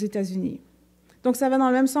 1920 aux États-Unis. Donc ça va dans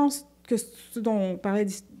le même sens que ce dont on parlait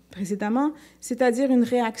précédemment, c'est-à-dire une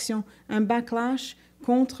réaction, un backlash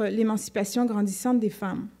contre l'émancipation grandissante des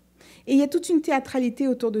femmes. Et il y a toute une théâtralité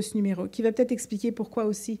autour de ce numéro qui va peut-être expliquer pourquoi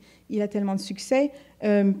aussi il a tellement de succès.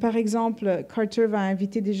 Par exemple, Carter va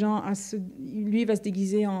inviter des gens lui va se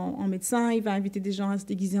déguiser en médecin, il va inviter des gens à se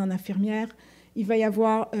déguiser en infirmière. Il va y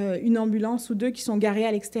avoir une ambulance ou deux qui sont garées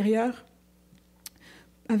à l'extérieur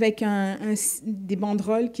avec des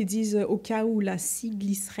banderoles qui disent au cas où la scie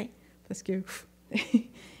glisserait, parce que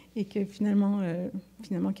et que finalement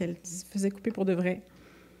qu'elle se faisait couper pour de vrai.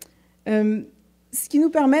 Ce qui nous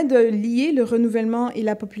permet de lier le renouvellement et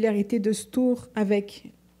la popularité de ce tour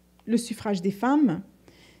avec le suffrage des femmes,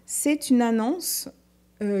 c'est une annonce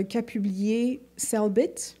qu'a publiée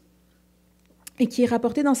Selbit et qui est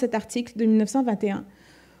rapportée dans cet article de 1921,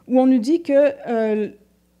 où on nous dit que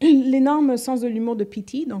l'énorme sens de l'humour de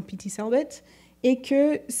P.T., donc P.T. Selbit, et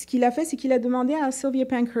que ce qu'il a fait, c'est qu'il a demandé à Sylvia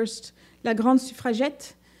Pankhurst, la grande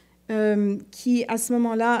suffragette, qui, à ce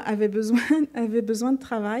moment-là, avait besoin de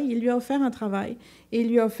travail. Il lui a offert un travail et il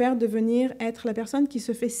lui a offert de venir être la personne qui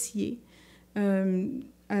se fait scier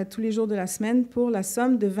tous les jours de la semaine pour la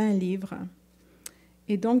somme de 20 livres.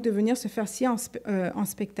 Et donc, de venir se faire scier en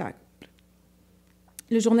spectacle.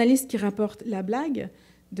 Le journaliste qui rapporte la blague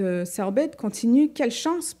de Selbit continue. Quelle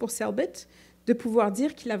chance pour Selbit de pouvoir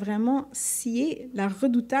dire qu'il a vraiment scié la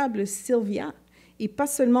redoutable Sylvia, et pas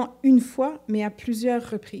seulement une fois, mais à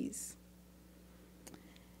plusieurs reprises.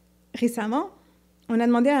 Récemment, on a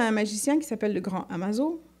demandé à un magicien qui s'appelle le Grand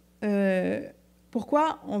Amazo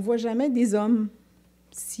pourquoi on ne voit jamais des hommes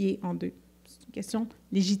sciés en deux. C'est une question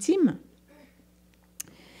légitime.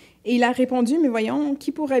 Et il a répondu, mais voyons,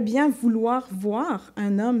 qui pourrait bien vouloir voir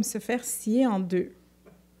un homme se faire scier en deux?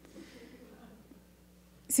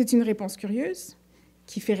 C'est une réponse curieuse,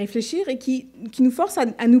 qui fait réfléchir et qui nous force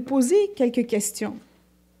à nous poser quelques questions.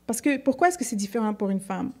 Parce que pourquoi est-ce que c'est différent pour une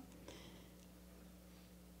femme?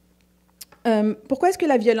 Pourquoi est-ce que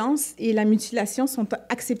la violence et la mutilation sont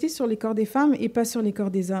acceptées sur les corps des femmes et pas sur les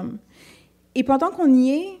corps des hommes? Et pendant qu'on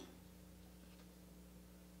y est,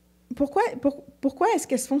 pourquoi est-ce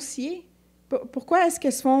qu'elles se font scier? Pourquoi est-ce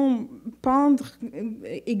qu'elles se font pendre,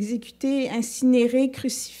 exécuter, incinérer,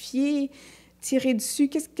 crucifier, tirer dessus?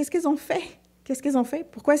 Qu'est-ce qu'elles ont fait? Qu'est-ce qu'elles ont fait?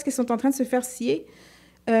 Pourquoi est-ce qu'elles sont en train de se faire scier?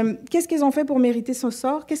 Qu'est-ce qu'elles ont fait pour mériter son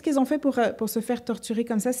sort? Qu'est-ce qu'elles ont fait pour se faire torturer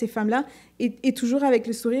comme ça, ces femmes-là? Et toujours avec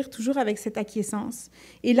le sourire, toujours avec cette acquiescence.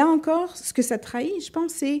 Et là encore, ce que ça trahit, je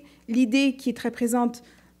pense, c'est l'idée qui est très présente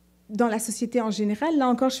dans la société en général, là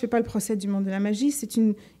encore, je ne fais pas le procès du monde de la magie, c'est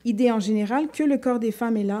une idée en général que le corps des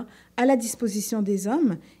femmes est là, à la disposition des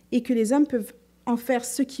hommes, et que les hommes peuvent en faire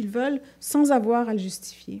ce qu'ils veulent sans avoir à le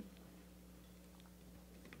justifier.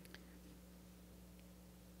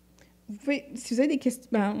 Vous pouvez, si vous avez des questions,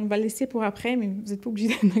 ben, on va le laisser pour après, mais vous n'êtes pas obligé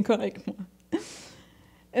d'être d'accord avec moi.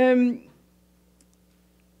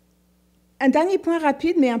 Un dernier point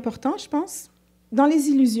rapide, mais important, je pense. Dans les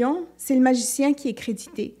illusions, c'est le magicien qui est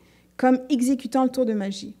crédité comme exécutant le tour de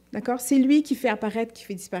magie. D'accord? C'est lui qui fait apparaître, qui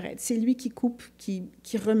fait disparaître. C'est lui qui coupe, qui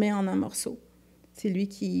remet en un morceau. C'est lui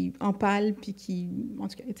qui empale, puis qui... En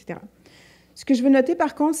tout cas, etc. Ce que je veux noter,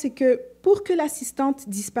 par contre, c'est que pour que l'assistante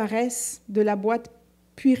disparaisse de la boîte,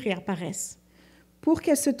 puis réapparaisse, pour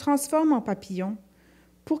qu'elle se transforme en papillon,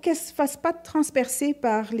 pour qu'elle ne se fasse pas transpercer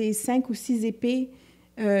par les 5 ou 6 épées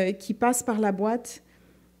qui passent par la boîte,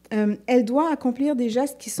 elle doit accomplir des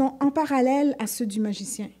gestes qui sont en parallèle à ceux du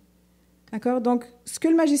magicien. D'accord? Donc, ce que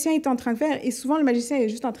le magicien est en train de faire, et souvent le magicien est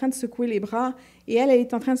juste en train de secouer les bras, et elle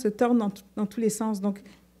est en train de se tordre dans tous les sens. Donc,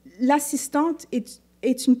 l'assistante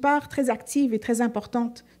est une part très active et très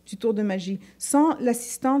importante du tour de magie. Sans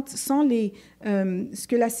l'assistante, sans ce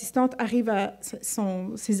que l'assistante arrive à,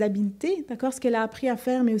 ses habiletés, d'accord? Ce qu'elle a appris à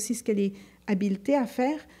faire, mais aussi ce qu'elle est habilitée à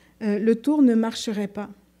faire, le tour ne marcherait pas.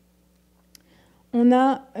 On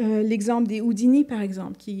a l'exemple des Houdini, par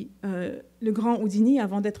exemple, le grand Houdini,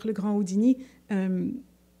 avant d'être le grand Houdini,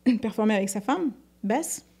 performait avec sa femme,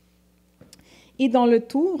 Bess. Et dans le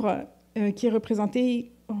tour qui est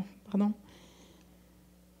représenté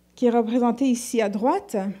ici à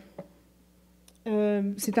droite,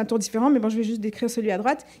 c'est un tour différent, mais bon, je vais juste décrire celui à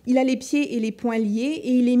droite. Il a les pieds et les poings liés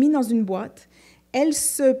et il est mis dans une boîte. Elle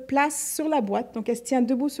se place sur la boîte, donc elle se tient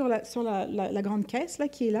debout sur la grande caisse là,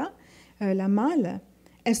 qui est là, la malle.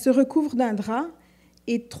 Elle se recouvre d'un drap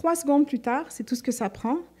et 3 secondes plus tard, c'est tout ce que ça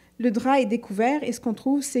prend, le drap est découvert et ce qu'on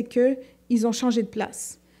trouve, c'est qu'ils ont changé de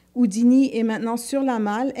place. Houdini est maintenant sur la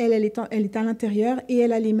malle, elle est à l'intérieur et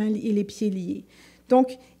elle a les mains et les pieds liés.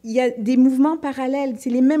 Donc, il y a des mouvements parallèles, c'est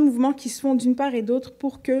les mêmes mouvements qui se font d'une part et d'autre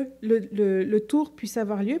pour que le tour puisse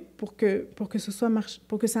avoir lieu, pour que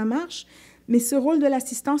ça marche. Mais ce rôle de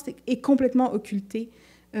l'assistance est complètement occulté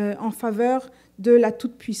en faveur de la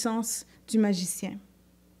toute-puissance du magicien.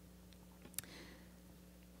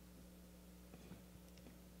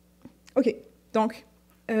 OK, donc,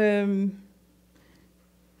 pour ne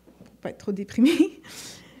pas être trop déprimée,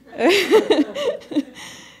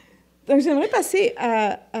 donc j'aimerais passer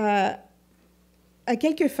à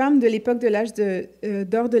quelques femmes de l'époque de l'âge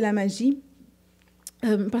d'or de la magie,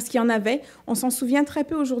 parce qu'il y en avait. On s'en souvient très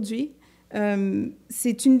peu aujourd'hui.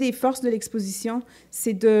 C'est une des forces de l'exposition,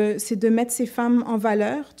 c'est de mettre ces femmes en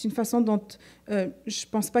valeur d'une façon dont je ne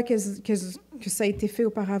pense pas que ça a été fait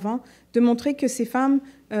auparavant, de montrer que ces femmes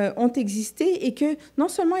ont existé et que non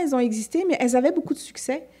seulement elles ont existé, mais elles avaient beaucoup de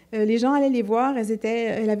succès. Les gens allaient les voir,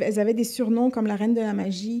 elles avaient des surnoms comme la reine de la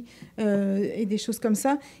magie et des choses comme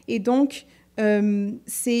ça. Et donc,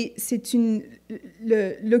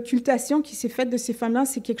 l'occultation qui s'est faite de ces femmes-là,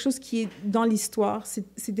 c'est quelque chose qui est dans l'histoire. Ce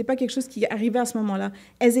n'était pas quelque chose qui arrivait à ce moment-là.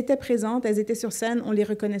 Elles étaient présentes, elles étaient sur scène, on les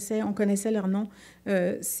reconnaissait, on connaissait leurs noms.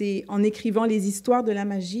 C'est en écrivant les histoires de la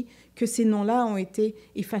magie que ces noms-là ont été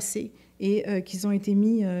effacés et qu'ils ont été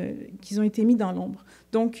mis dans l'ombre.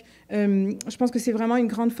 Donc, je pense que c'est vraiment une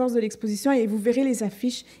grande force de l'exposition et vous verrez les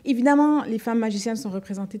affiches. Évidemment, les femmes magiciennes sont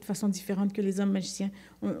représentées de façon différente que les hommes magiciens.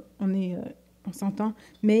 On s'entend,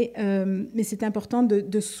 mais c'est important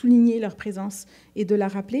de souligner leur présence et de la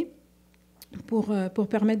rappeler pour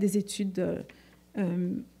permettre des études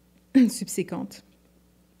subséquentes.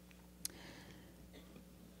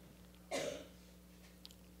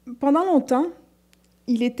 Pendant longtemps,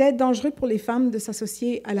 il était dangereux pour les femmes de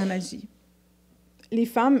s'associer à la magie. Les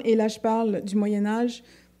femmes, et là je parle du Moyen Âge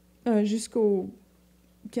jusqu'au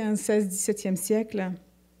 15, 16, 17e siècle,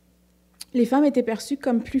 les femmes étaient perçues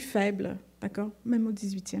comme plus faibles, d'accord? Même au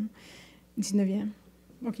 18e, 19e,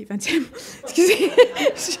 ok, 20e, excusez,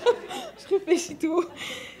 je réfléchis tout.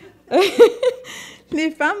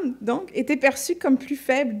 Les femmes, donc, étaient perçues comme plus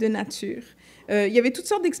faibles de nature. Il y avait toutes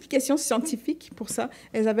sortes d'explications scientifiques pour ça.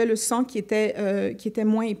 Elles avaient le sang qui était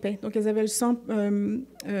moins épais, donc elles avaient le sang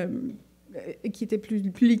qui était plus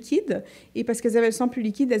liquide, et parce qu'elles avaient le sang plus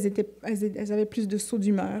liquide, elles avaient plus de sauts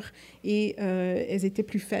d'humeur, et elles étaient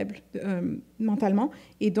plus faibles mentalement,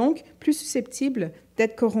 et donc plus susceptibles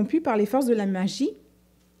d'être corrompues par les forces de la magie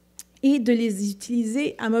et de les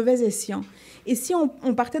utiliser à mauvais escient. Et si on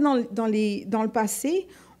partait dans le passé,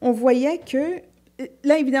 on voyait que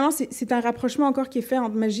là, évidemment, c'est un rapprochement encore qui est fait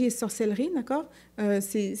entre magie et sorcellerie, d'accord?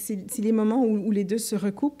 C'est les moments où les deux se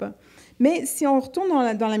recoupent. Mais si on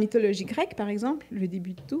retourne dans la mythologie grecque, par exemple, le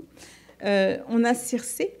début de tout, on a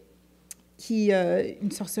Circé,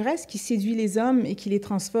 une sorceresse qui séduit les hommes et qui les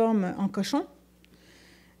transforme en cochons.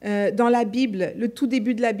 Dans la Bible, le tout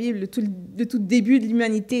début de la Bible, le tout début de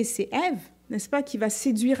l'humanité, c'est Ève, n'est-ce pas, qui va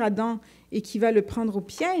séduire Adam et qui va le prendre au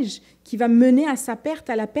piège, qui va mener à sa perte,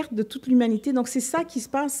 à la perte de toute l'humanité. Donc, c'est ça qui se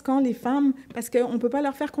passe quand les femmes, parce qu'on ne peut pas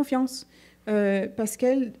leur faire confiance, parce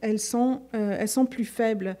qu'elles sont plus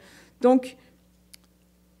faibles. Donc,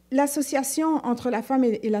 l'association entre la femme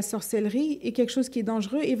et la sorcellerie est quelque chose qui est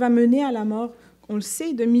dangereux et va mener à la mort, on le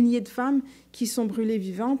sait, de milliers de femmes qui sont brûlées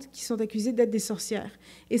vivantes, qui sont accusées d'être des sorcières.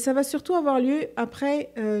 Et ça va surtout avoir lieu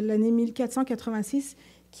après l'année 1486,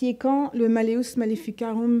 qui est quand le Malleus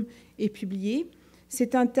Maleficarum est publié.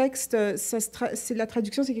 C'est un texte, la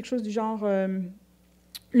traduction, c'est quelque chose du genre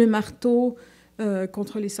le marteau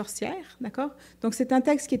contre les sorcières, d'accord? Donc, c'est un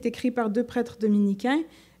texte qui est écrit par 2 prêtres dominicains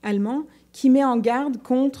allemands qui met en garde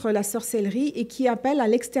contre la sorcellerie et qui appelle à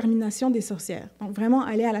l'extermination des sorcières. Donc, vraiment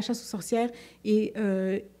aller à la chasse aux sorcières et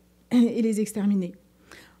les exterminer.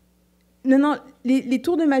 Non, les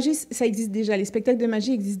tours de magie, ça existe déjà. Les spectacles de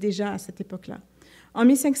magie existent déjà à cette époque-là. En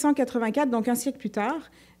 1584, donc un siècle plus tard,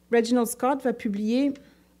 Reginald Scott va publier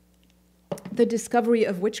The Discovery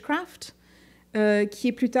of Witchcraft, qui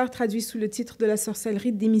est plus tard traduit sous le titre de la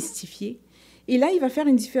sorcellerie démystifiée. Et là, il va faire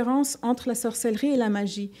une différence entre la sorcellerie et la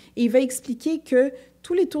magie. Et il va expliquer que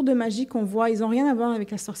tous les tours de magie qu'on voit, ils n'ont rien à voir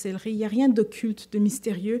avec la sorcellerie. Il n'y a rien d'occulte, de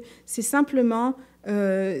mystérieux. C'est simplement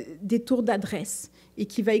des tours d'adresse. Et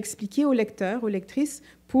qui va expliquer aux lecteurs, aux lectrices,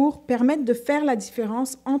 pour permettre de faire la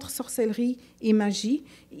différence entre sorcellerie et magie.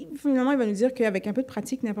 Et finalement, il va nous dire qu'avec un peu de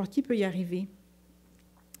pratique, n'importe qui peut y arriver.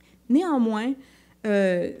 Néanmoins,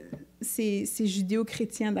 c'est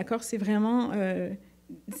judéo-chrétien, d'accord? C'est vraiment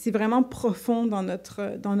profond dans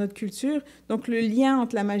notre culture. Donc, le lien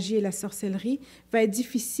entre la magie et la sorcellerie va être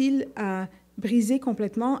difficile à briser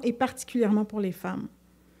complètement, et particulièrement pour les femmes.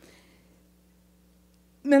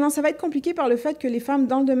 Maintenant, ça va être compliqué par le fait que les femmes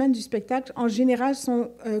dans le domaine du spectacle, en général,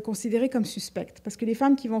 sont considérées comme suspectes. Parce que les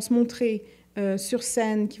femmes qui vont se montrer sur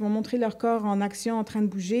scène, qui vont montrer leur corps en action, en train de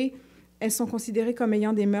bouger, elles sont considérées comme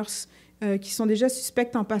ayant des mœurs qui sont déjà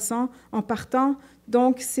suspectes en partant.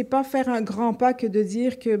 Donc, c'est pas faire un grand pas que de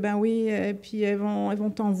dire que, ben oui, puis elles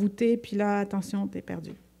vont t'envoûter, puis là, attention, t'es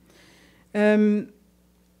perdu. Mais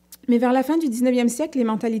vers la fin du 19e siècle, les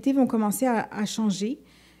mentalités vont commencer à changer.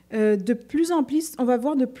 De plus en plus, on va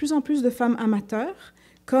voir de plus en plus de femmes amateurs,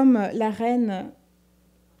 comme la reine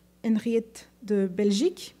Henriette de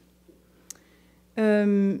Belgique.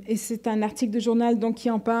 Et c'est un article de journal donc, qui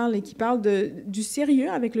en parle et qui parle du sérieux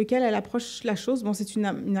avec lequel elle approche la chose. Bon, c'est une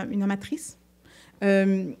amatrice.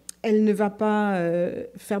 Elle ne va pas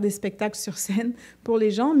faire des spectacles sur scène pour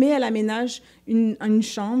les gens, mais elle aménage une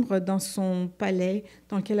chambre dans son palais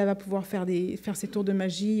dans lequel elle va pouvoir faire ses tours de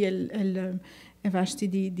magie. Elle va acheter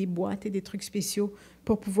des boîtes et des trucs spéciaux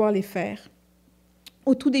pour pouvoir les faire.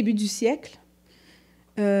 Au tout début du siècle,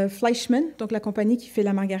 Fleischmann, donc la compagnie qui fait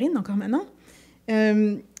la margarine, encore maintenant,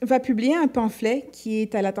 va publier un pamphlet qui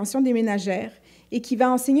est à l'attention des ménagères et qui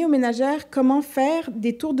va enseigner aux ménagères comment faire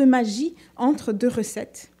des tours de magie entre 2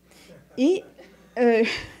 recettes. Et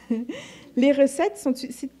les recettes sont...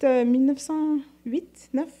 C'est 1908,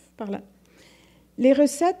 9, par là. Les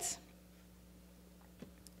recettes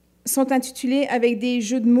sont intitulés avec des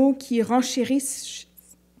jeux de mots qui renchérissent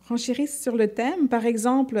sur le thème. Par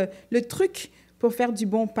exemple, le truc pour faire du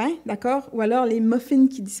bon pain, d'accord? Ou alors les muffins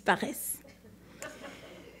qui disparaissent.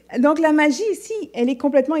 Donc, la magie ici, elle est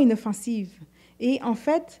complètement inoffensive. Et en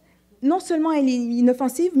fait, non seulement elle est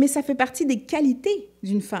inoffensive, mais ça fait partie des qualités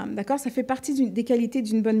d'une femme, d'accord? Ça fait partie des qualités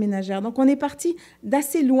d'une bonne ménagère. Donc, on est parti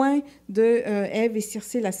d'assez loin de Ève et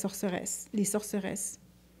Circé, les sorceresses.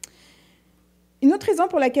 Une autre raison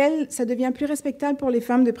pour laquelle ça devient plus respectable pour les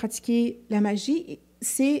femmes de pratiquer la magie,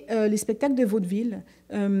 c'est les spectacles de vaudeville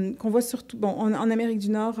qu'on voit surtout en Amérique du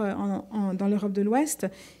Nord, dans l'Europe de l'Ouest,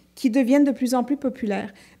 qui deviennent de plus en plus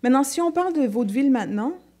populaires. Maintenant, si on parle de vaudeville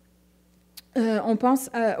maintenant, on pense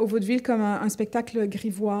au vaudeville comme un spectacle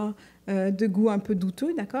grivois, de goût un peu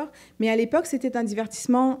douteux, d'accord? Mais à l'époque, c'était un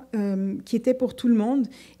divertissement qui était pour tout le monde.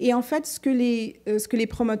 Et en fait, ce que les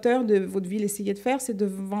promoteurs de vaudeville essayaient de faire, c'est de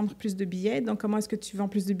vendre plus de billets. Donc, comment est-ce que tu vends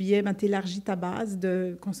plus de billets? Ben, tu élargis ta base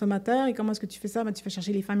de consommateurs. Et comment est-ce que tu fais ça? Ben, tu fais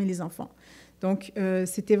chercher les femmes et les enfants. Donc,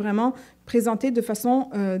 c'était vraiment présenté de façon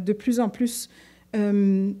de plus en plus...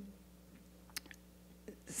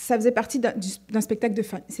 ça faisait partie d'un spectacle de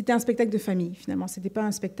famille. C'était un spectacle de famille, finalement. Ce n'était pas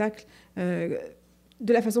un spectacle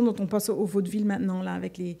de la façon dont on passe au vaudeville maintenant, là,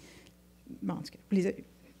 avec les... Bon, en tout cas,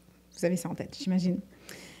 vous avez ça en tête, j'imagine.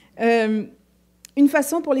 Une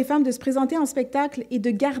façon pour les femmes de se présenter en spectacle et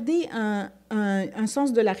de garder un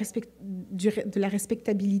sens de la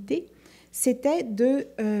respectabilité, c'était de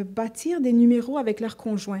bâtir des numéros avec leur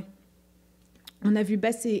conjoint. On a vu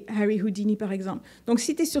Bess et Harry Houdini, par exemple. Donc,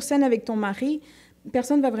 si tu es sur scène avec ton mari,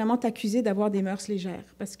 personne ne va vraiment t'accuser d'avoir des mœurs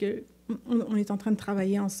légères parce qu'on est en train de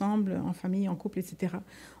travailler ensemble, en famille, en couple, etc.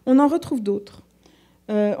 On en retrouve d'autres.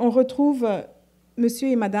 On retrouve Monsieur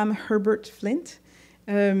et Madame Herbert Flint.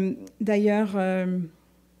 D'ailleurs,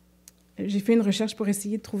 j'ai fait une recherche pour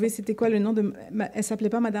essayer de trouver c'était quoi le nom de... Elle s'appelait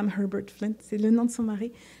pas Madame Herbert Flint, c'est le nom de son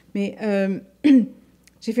mari. Mais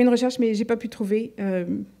j'ai fait une recherche, mais j'ai pas pu trouver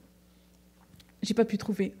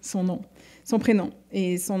son nom, son prénom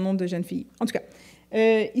et son nom de jeune fille. En tout cas,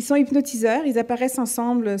 ils sont hypnotiseurs, ils apparaissent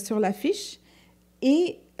ensemble sur l'affiche.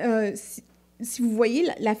 Et si vous voyez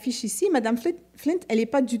l'affiche ici, Madame Flint, elle n'est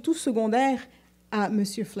pas du tout secondaire à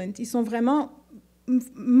Monsieur Flint. Ils sont vraiment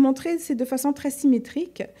montrés de façon très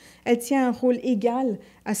symétrique. Elle tient un rôle égal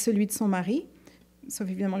à celui de son mari, sauf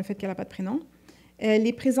évidemment le fait qu'elle n'a pas de prénom. Elle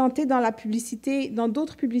est présentée dans la publicité, dans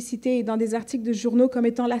d'autres publicités et dans des articles de journaux comme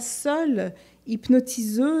étant la seule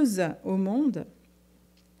hypnotiseuse au monde.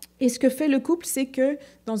 Et ce que fait le couple, c'est que,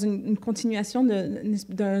 dans une continuation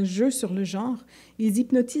d'un jeu sur le genre, ils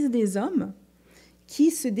hypnotisent des hommes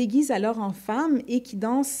qui se déguisent alors en femmes et qui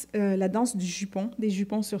dansent la danse du jupon, des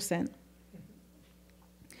jupons sur scène.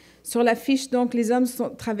 Sur l'affiche, donc, les hommes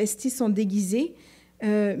travestis sont déguisés,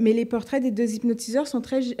 mais les portraits des deux hypnotiseurs sont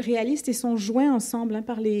très réalistes et sont joints ensemble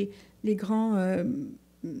par les grands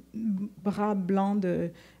bras blancs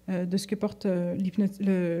de ce que porte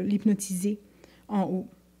l'hypnotisé en haut.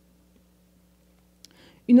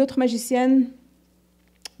 Une autre magicienne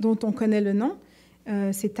dont on connaît le nom,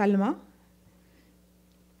 c'est Talma.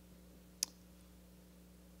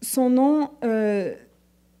 Son nom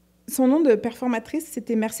de performatrice,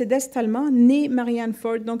 c'était Mercedes Talma, née Marianne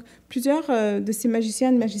Ford. Donc, plusieurs de ces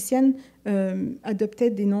magiciennes adoptaient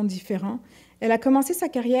des noms différents. Elle a commencé sa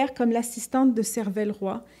carrière comme l'assistante de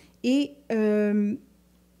Cervelle-Roy et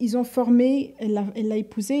ils ont formé, elle l'a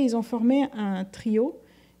épousé, ils ont formé un trio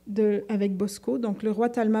avec Bosco. Donc, le roi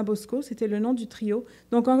Talma Bosco, c'était le nom du trio.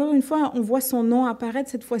 Donc, encore une fois, on voit son nom apparaître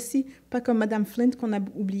cette fois-ci, pas comme Madame Flint qu'on a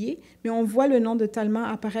oublié, mais on voit le nom de Talma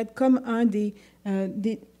apparaître comme un des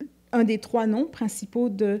trois noms principaux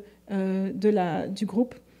du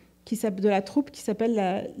groupe, de la troupe qui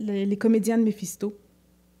s'appelle les comédiens de Méphisto.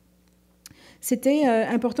 C'était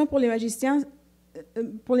important pour les magiciens.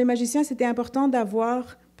 Pour les magiciens, c'était important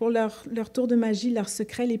d'avoir, pour leur tour de magie, leurs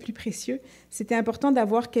secrets les plus précieux, c'était important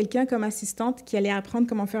d'avoir quelqu'un comme assistante qui allait apprendre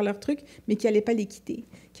comment faire leurs trucs, mais qui n'allait pas les quitter,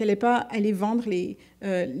 qui n'allait pas aller vendre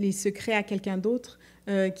les secrets à quelqu'un d'autre,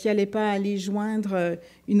 qui n'allait pas aller joindre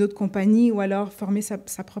une autre compagnie ou alors former sa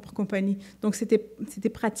propre compagnie. Donc, c'était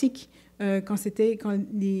pratique quand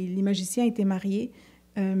les magiciens étaient mariés,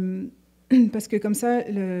 parce que comme ça,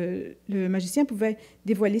 le magicien pouvait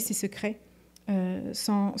dévoiler ses secrets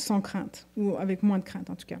sans crainte, ou avec moins de crainte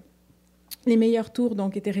en tout cas. Les meilleurs tours,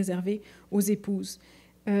 donc, étaient réservés aux épouses.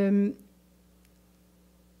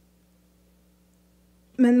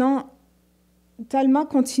 Maintenant, Talma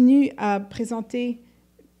continue à présenter,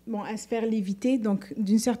 à se faire léviter, donc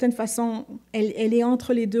d'une certaine façon, elle est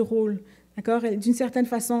entre les deux rôles. D'accord? D'une certaine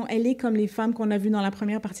façon, elle est comme les femmes qu'on a vues dans la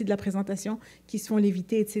première partie de la présentation, qui se font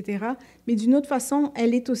léviter, etc. Mais d'une autre façon,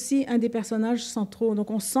 elle est aussi un des personnages centraux. Donc,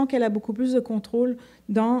 on sent qu'elle a beaucoup plus de contrôle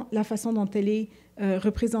dans la façon dont elle est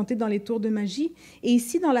représentée dans les tours de magie. Et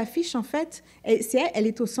ici, dans l'affiche, en fait, elle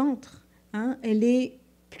est au centre. Hein? Elle est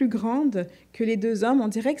plus grande que les deux hommes. On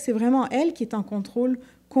dirait que c'est vraiment elle qui est en contrôle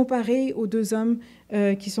comparée aux deux hommes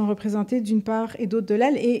qui sont représentés d'une part et d'autre de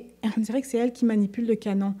l'aile, et on dirait que c'est elle qui manipule le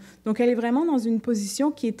canon. Donc, elle est vraiment dans une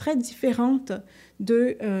position qui est très différente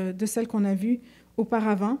de celle qu'on a vue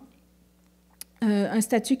auparavant. Un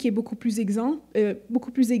statut qui est beaucoup plus égal.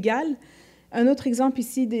 Un autre exemple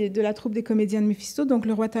ici de la troupe des comédiens de Méphisto, donc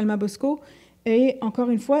le roi Talma Bosco, et encore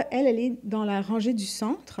une fois, elle est dans la rangée du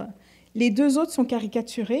centre. Les deux autres sont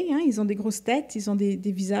caricaturés, hein, ils ont des grosses têtes, ils ont des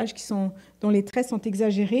visages dont les traits sont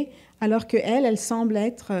exagérés, alors qu'elle semble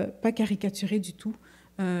être pas caricaturée du tout,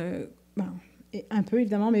 un peu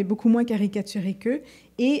évidemment, mais beaucoup moins caricaturée qu'eux,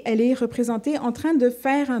 et elle est représentée en train de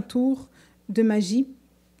faire un tour de magie.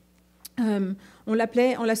 On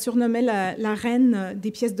la surnommait la reine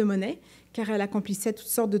des pièces de monnaie, car elle accomplissait toutes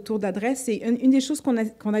sortes de tours d'adresse, et une des choses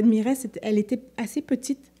qu'on admirait, c'est qu'elle était assez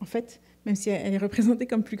petite, en fait, même si elle est représentée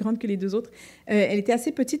comme plus grande que les deux autres. Elle était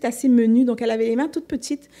assez petite, assez menue, donc elle avait les mains toutes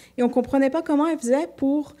petites, et on ne comprenait pas comment elle faisait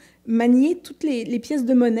pour manier toutes les pièces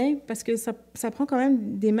de monnaie, parce que ça prend quand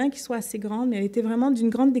même des mains qui soient assez grandes, mais elle était vraiment d'une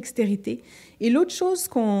grande dextérité. Et l'autre chose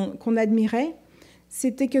qu'on admirait,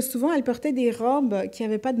 c'était que souvent, elle portait des robes qui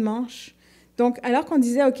n'avaient pas de manches. Donc, alors qu'on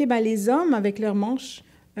disait, OK, ben, les hommes, avec leurs manches,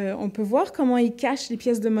 on peut voir comment ils cachent les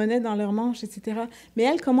pièces de monnaie dans leurs manches, etc. Mais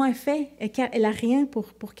elle, comment elle fait? Elle n'a rien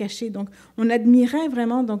pour cacher. Donc, on admirait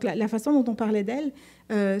vraiment, donc la façon dont on parlait d'elle,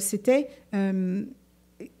 c'était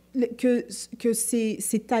que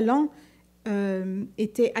ses talents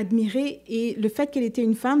étaient admirés, et le fait qu'elle était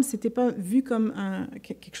une femme, c'était pas vu comme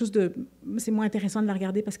quelque chose de... C'est moins intéressant de la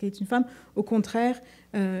regarder parce qu'elle est une femme. Au contraire,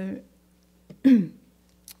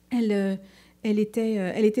 elle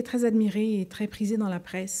était très admirée et très prisée dans la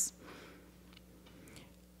presse.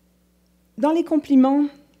 Dans les compliments,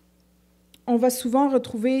 on va souvent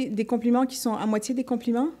retrouver des compliments qui sont à moitié des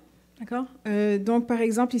compliments. D'accord? Donc, par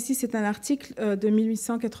exemple, ici, c'est un article de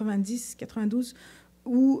 1890-92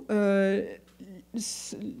 où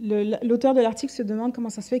l'auteur de l'article se demande comment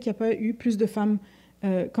ça se fait qu'il n'y a pas eu plus de femmes,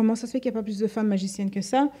 comment ça se fait qu'il n'y a pas plus de femmes magiciennes que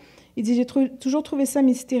ça. Il dit « J'ai toujours trouvé ça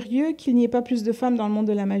mystérieux qu'il n'y ait pas plus de femmes dans le monde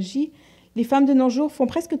de la magie. Les femmes de nos jours font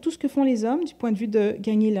presque tout ce que font les hommes du point de vue de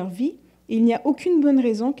gagner leur vie, et il n'y a aucune bonne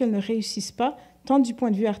raison qu'elles ne réussissent pas, tant du point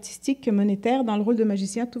de vue artistique que monétaire. Dans le rôle de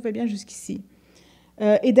magicien, tout va bien jusqu'ici.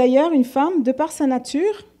 Et d'ailleurs, une femme, de par sa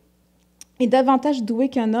nature, est davantage douée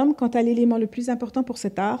qu'un homme quant à l'élément le plus important pour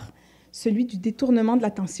cet art, celui du détournement de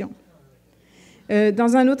l'attention. »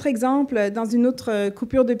 Dans un autre exemple, dans une autre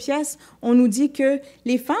coupure de pièce, on nous dit que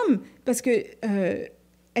les femmes, parce que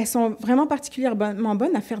elles sont vraiment particulièrement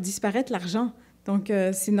bonnes à faire disparaître l'argent. Donc,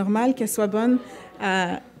 c'est normal qu'elles soient bonnes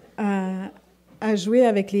à jouer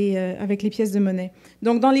avec les pièces de monnaie.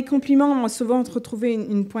 Donc, dans les compliments, on va souvent retrouver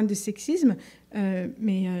une pointe de sexisme,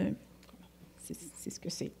 mais c'est ce que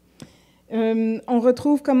c'est. On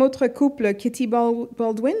retrouve comme autre couple Kitty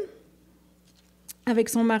Baldwin avec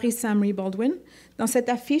son mari Samry Baldwin. Dans cette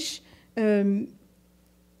affiche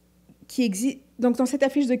qui existe... Donc, dans cette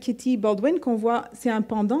affiche de Kitty Baldwin qu'on voit, c'est un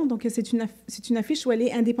pendant, donc c'est une affiche où elle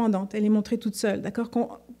est indépendante, elle est montrée toute seule, d'accord?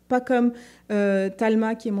 Pas comme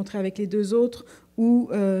Talma qui est montrée avec les deux autres, ou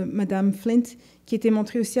Madame Flint qui était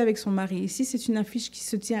montrée aussi avec son mari. Ici, c'est une affiche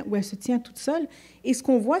où elle se tient toute seule, et ce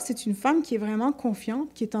qu'on voit, c'est une femme qui est vraiment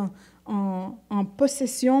confiante, qui est en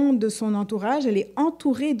possession de son entourage. Elle est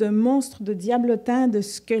entourée de monstres, de diablotins, de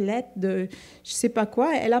squelettes, de je ne sais pas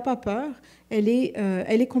quoi. Elle n'a pas peur. Elle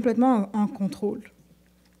est complètement en contrôle.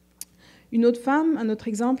 Une autre femme, un autre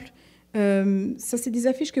exemple, ça c'est des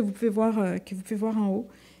affiches que vous pouvez voir en haut,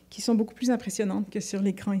 qui sont beaucoup plus impressionnantes que sur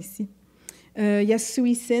l'écran ici. Il y a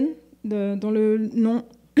Sui Sin, dont le nom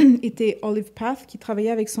était Olive Path, qui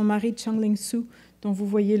travaillait avec son mari Changling Su, dont vous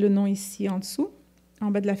voyez le nom ici en dessous,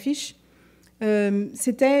 en bas de l'affiche.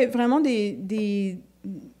 C'était vraiment des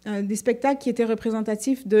spectacles qui étaient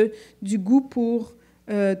représentatifs du goût pour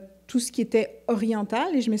tout ce qui était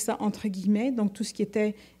oriental, et je mets ça entre guillemets, donc tout ce qui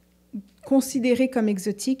était considéré comme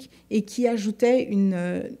exotique et qui ajoutait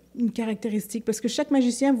une caractéristique, parce que chaque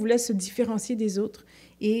magicien voulait se différencier des autres,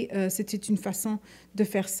 et c'était une façon de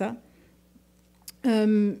faire ça.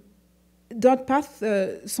 Dot Path,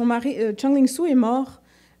 son mari, Changling Su, est mort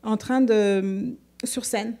sur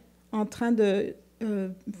scène, en train de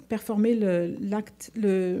performer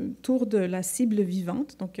le tour de la cible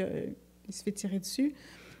vivante, donc il se fait tirer dessus.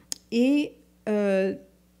 Et,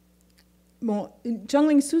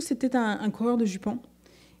 Changling Su, c'était un coureur de jupons.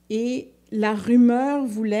 Et la rumeur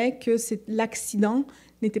voulait que l'accident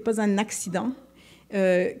n'était pas un accident,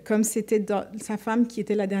 comme c'était sa femme qui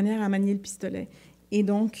était la dernière à manier le pistolet. Et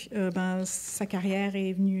donc, sa carrière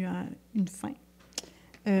est venue à une fin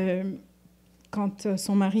quand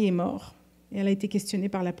son mari est mort. Et elle a été questionnée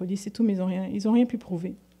par la police et tout, mais ils n'ont rien pu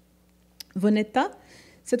prouver. Vonetta,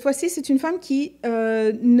 cette fois-ci, c'est une femme qui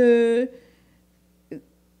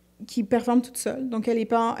performe toute seule. Donc, elle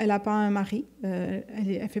n'a pas un mari. Elle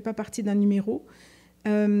ne fait pas partie d'un numéro.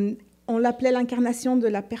 On l'appelait l'incarnation de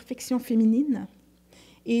la perfection féminine.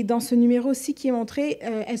 Et dans ce numéro aussi qui est montré,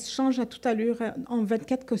 elle se change à toute allure, en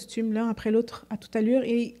 24 costumes, l'un après l'autre, à toute allure.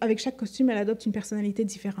 Et avec chaque costume, elle adopte une personnalité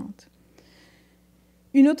différente.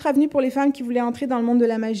 Une autre avenue pour les femmes qui voulaient entrer dans le monde de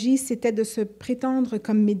la magie, c'était de se prétendre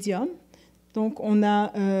comme médium. Donc, on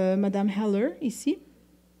a Madame Heller, ici.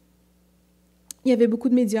 Il y avait beaucoup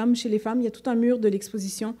de médiums chez les femmes. Il y a tout un mur de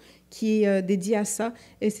l'exposition qui est dédié à ça.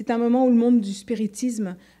 Et c'est un moment où le monde du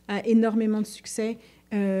spiritisme a énormément de succès.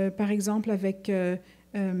 Par exemple, avec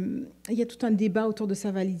il y a tout un débat autour de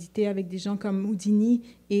sa validité avec des gens comme Houdini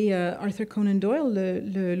et Arthur Conan Doyle,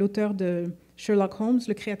 l'auteur de Sherlock Holmes,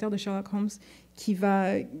 le créateur de Sherlock Holmes, qui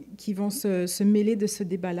vont se mêler de ce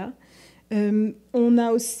débat-là. On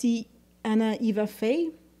a aussi Anna Eva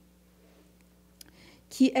Fay,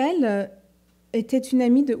 qui, elle, était une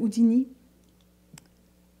amie de Houdini.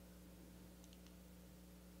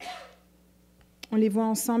 On les voit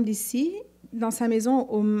ensemble ici, dans sa maison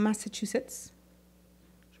au Massachusetts.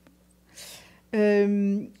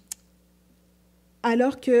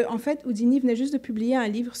 Alors que, en fait, Houdini venait juste de publier un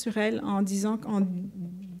livre sur elle en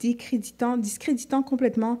discréditant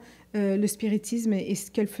complètement le spiritisme et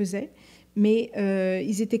ce qu'elle faisait. Mais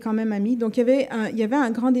ils étaient quand même amis. Donc, il y avait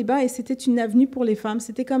un grand débat et c'était une avenue pour les femmes.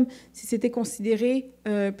 C'était comme si c'était considéré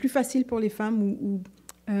plus facile pour les femmes ou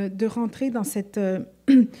de rentrer dans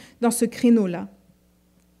ce créneau-là.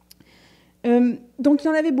 Donc, il y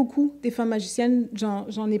en avait beaucoup, des femmes magiciennes.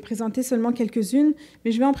 J'en ai présenté seulement quelques-unes,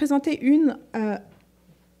 mais je vais en présenter une. Ah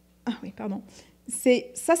oui, pardon.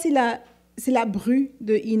 C'est la bru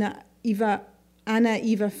de Anna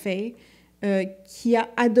Eva Fay, qui a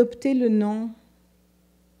adopté le nom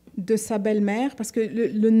de sa belle-mère, parce que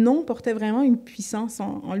le nom portait vraiment une puissance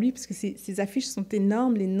en lui, parce que ses affiches sont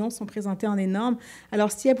énormes, les noms sont présentés en énorme.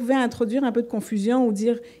 Alors, si elle pouvait introduire un peu de confusion ou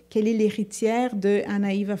dire quelle est l'héritière de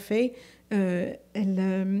Anna Eva Fay,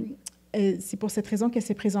 c'est pour cette raison qu'elle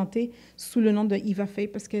s'est présentée sous le nom de Eva Fay,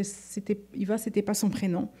 parce que Eva, c'était pas son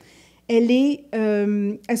prénom. Elle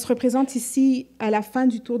se représente ici à la fin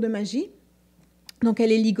du tour de magie. Donc,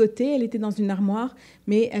 elle est ligotée, elle était dans une armoire,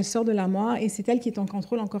 mais elle sort de l'armoire et c'est elle qui est en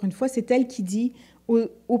contrôle, encore une fois. C'est elle qui dit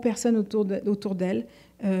aux personnes autour d'elle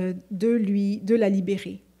de la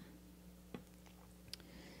libérer.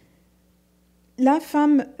 La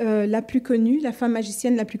femme la plus connue, la femme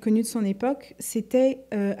magicienne la plus connue de son époque, c'était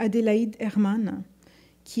Adélaïde Herrmann,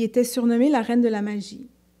 qui était surnommée la reine de la magie.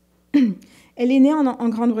 Elle est née en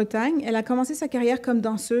Grande-Bretagne. Elle a commencé sa carrière comme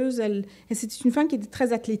danseuse. C'était une femme qui était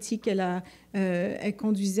très athlétique. Elle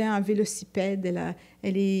conduisait un vélocipède.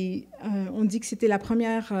 On dit que c'était la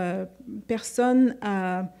première personne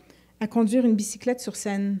à conduire une bicyclette sur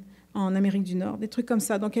scène en Amérique du Nord, des trucs comme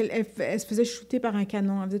ça. Donc, elle se faisait shooter par un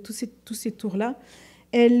canon. Elle faisait tous ces tours-là.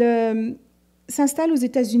 Elle s'installe aux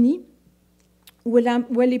États-Unis, où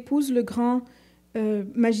elle épouse le grand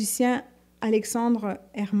magicien Alexandre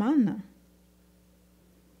Herrmann,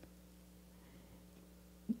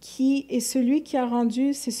 qui est celui qui a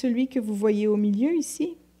rendu, c'est celui que vous voyez au milieu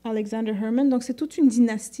ici, Alexander Herrmann. Donc, c'est toute une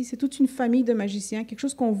dynastie, c'est toute une famille de magiciens, quelque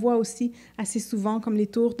chose qu'on voit aussi assez souvent, comme les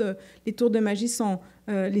tours de magie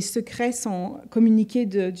les secrets sont communiqués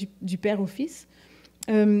du père au fils.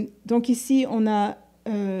 Donc, ici, on a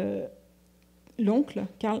l'oncle,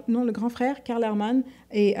 le grand frère, Karl Herrmann,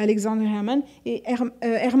 et Alexander Herrmann. Et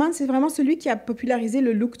Herrmann, c'est vraiment celui qui a popularisé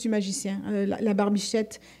le look du magicien, la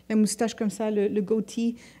barbichette, la moustache comme ça, le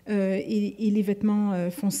goatee et les vêtements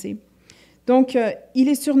foncés. Donc, il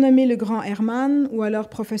est surnommé le grand Herrmann ou alors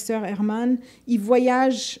professeur Herrmann. Il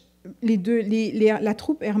voyage, la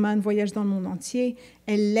troupe Herrmann voyage dans le monde entier.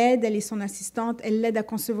 Elle l'aide, elle est son assistante, elle l'aide à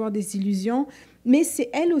concevoir des illusions, mais c'est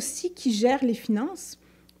elle aussi qui gère les finances,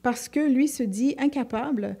 parce que lui se dit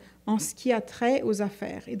incapable en ce qui a trait aux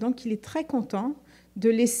affaires. Et donc, il est très content de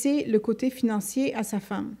laisser le côté financier à sa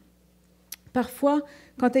femme. Parfois,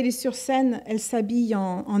 quand elle est sur scène, elle s'habille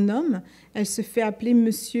en homme. Elle se fait appeler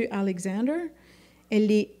Monsieur Alexander.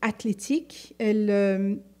 Elle est athlétique.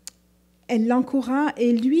 Elle l'encourage.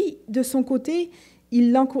 Et lui, de son côté,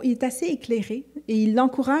 il est assez éclairé et il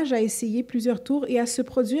l'encourage à essayer plusieurs tours et à se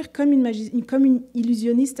produire comme une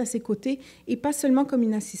illusionniste à ses côtés et pas seulement comme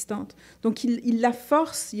une assistante. Donc, il la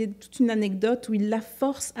force, il y a toute une anecdote où il la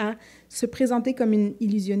force à se présenter comme une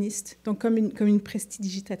illusionniste, donc comme une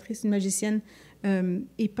prestidigitatrice, une magicienne,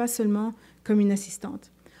 et pas seulement comme une assistante.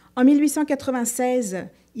 En 1896,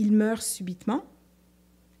 il meurt subitement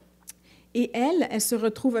et elle se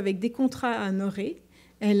retrouve avec des contrats à honorer.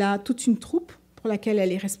 Elle a toute une troupe pour laquelle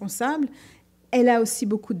elle est responsable. Elle a aussi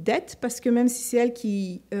beaucoup de dettes, parce que même si c'est elle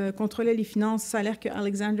qui contrôlait les finances, ça a l'air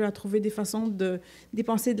qu'Alexander a trouvé des façons de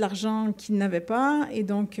dépenser de l'argent qu'il n'avait pas, et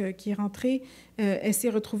donc qui est rentrée, elle s'est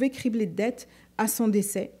retrouvée criblée de dettes à son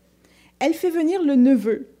décès. Elle fait venir le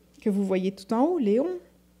neveu, que vous voyez tout en haut, Léon,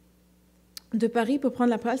 de Paris pour prendre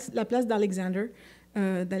la place d'Alexandre,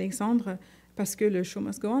 parce que le show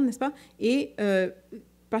must go on, n'est-ce pas? Et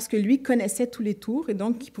parce que lui connaissait tous les tours et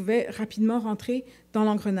donc il pouvait rapidement rentrer dans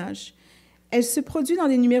l'engrenage. Elle se produit dans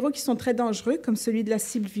des numéros qui sont très dangereux, comme celui de la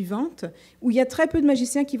cible vivante, où il y a très peu de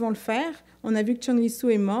magiciens qui vont le faire. On a vu que Chung Lee-soo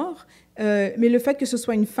est mort, mais le fait que ce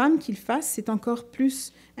soit une femme qui le fasse, c'est encore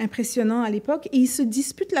plus impressionnant à l'époque. Et ils se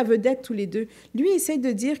disputent la vedette tous les deux. Lui essaye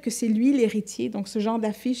de dire que c'est lui l'héritier, donc ce genre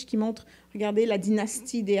d'affiche qui montre, regardez, la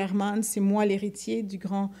dynastie des Herrmann, c'est moi l'héritier du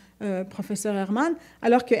grand professeur Herrmann,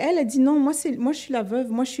 alors qu'elle a dit non, moi je suis la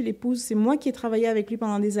veuve, moi je suis l'épouse, c'est moi qui ai travaillé avec lui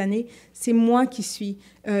pendant des années, c'est moi qui suis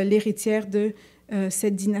l'héritière de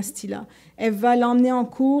cette dynastie-là. Elle va l'emmener en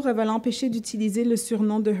cours, elle va l'empêcher d'utiliser le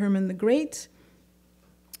surnom de Hermann the Great.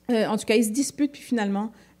 En tout cas, ils se disputent, puis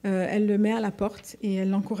finalement, elle le met à la porte et elle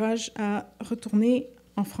l'encourage à retourner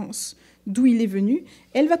en France, d'où il est venu.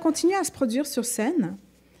 Elle va continuer à se produire sur scène,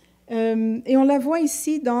 et on la voit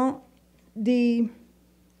ici dans des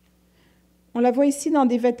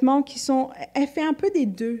vêtements qui sont... Elle fait un peu des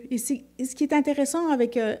deux. Et ce qui est intéressant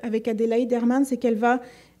avec Adélaïde Herrmann, c'est qu'elle va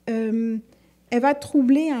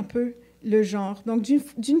troubler un peu le genre. Donc,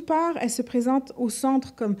 d'une part, elle se présente au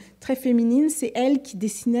centre comme très féminine. C'est elle qui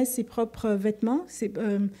dessinait ses propres vêtements,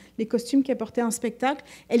 les costumes qu'elle portait en spectacle.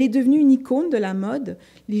 Elle est devenue une icône de la mode.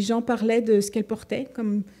 Les gens parlaient de ce qu'elle portait,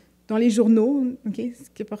 comme dans les journaux, ce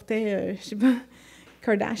qu'elle portait, je sais pas,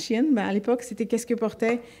 Kardashian. Ben, à l'époque, c'était qu'est-ce que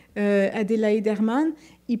portait Adélaïde Herrmann.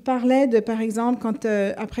 Il parlait de, par exemple, quand,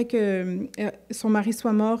 après que son mari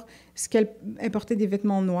soit mort, elle portait des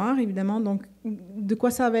vêtements noirs, évidemment, donc de quoi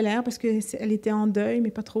ça avait l'air, parce qu'elle était en deuil,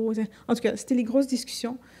 mais pas trop. En tout cas, c'était les grosses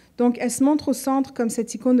discussions. Donc, elle se montre au centre comme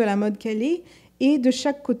cette icône de la mode qu'elle est, et de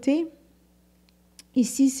chaque côté,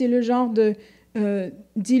 ici, c'est le genre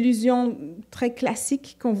d'illusion très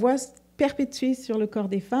classique qu'on voit perpétuée sur le corps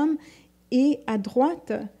des femmes, et à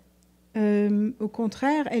droite, au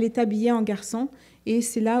contraire, elle est habillée en garçon, et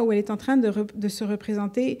c'est là où elle est en train de se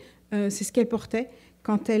représenter, c'est ce qu'elle portait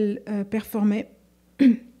quand elle performait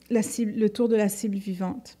le tour de la cible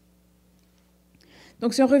vivante.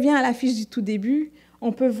 Donc, si on revient à l'affiche du tout début,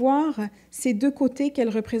 on peut voir ces deux côtés qu'elle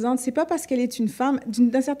représente. Ce n'est pas parce qu'elle est une femme.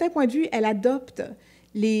 D'un certain point de vue, elle adopte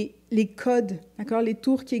les codes, d'accord, les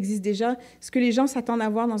tours qui existent déjà, ce que les gens s'attendent à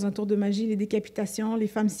voir dans un tour de magie, les décapitations, les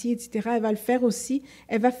femmes-ci, etc. Elle va le faire aussi.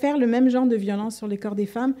 Elle va faire le même genre de violence sur les corps des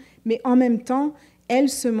femmes, mais en même temps, elle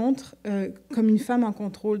se montre comme une femme en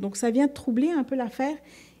contrôle. Donc, ça vient troubler un peu l'affaire.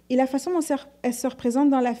 Et la façon dont elle se représente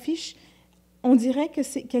dans l'affiche, on dirait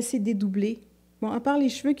qu'elle s'est dédoublée. Bon, à part les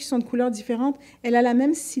cheveux qui sont de couleurs différentes, elle a la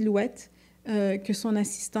même silhouette que son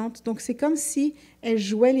assistante. Donc, c'est comme si elle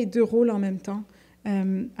jouait les deux rôles en même temps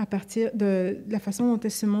à partir de la façon dont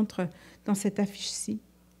elle se montre dans cette affiche-ci.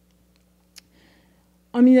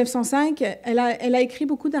 En 1905, elle a écrit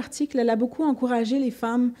beaucoup d'articles, elle a beaucoup encouragé les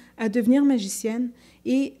femmes à devenir magiciennes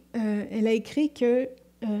et elle a écrit que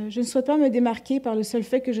je ne souhaite pas me démarquer par le seul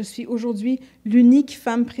fait que je suis aujourd'hui l'unique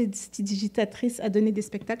femme prestidigitatrice à donner des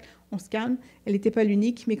spectacles. On se calme, elle n'était pas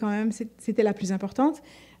l'unique, mais quand même, c'était la plus importante.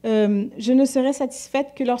 Je ne serai satisfaite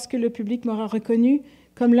que lorsque le public m'aura reconnue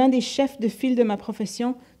comme l'un des chefs de file de ma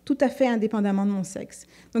profession, tout à fait indépendamment de mon sexe.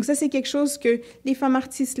 Donc ça, c'est quelque chose que les femmes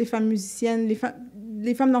artistes, les femmes musiciennes,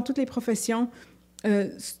 les femmes dans toutes les professions,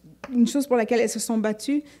 une chose pour laquelle elles se sont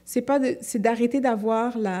battues, c'est d'arrêter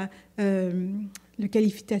d'avoir le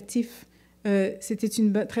qualificatif. C'était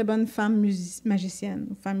une très bonne femme magicienne,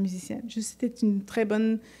 ou femme musicienne. C'était une très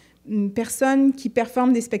bonne personne qui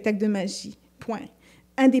performe des spectacles de magie, point,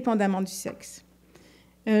 indépendamment du sexe.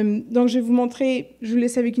 Donc, je vais vous montrer, je vous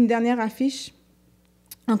laisse avec une dernière affiche.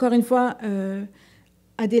 Encore une fois,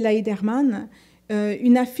 Adélaïde Herrmann,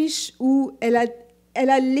 une affiche où elle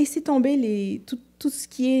a laissé tomber tout ce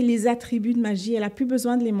qui est les attributs de magie. Elle n'a plus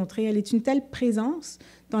besoin de les montrer. Elle est une telle présence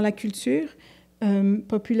dans la culture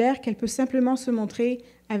populaire qu'elle peut simplement se montrer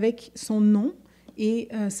avec son nom et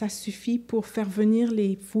ça suffit pour faire venir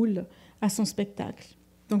les foules à son spectacle.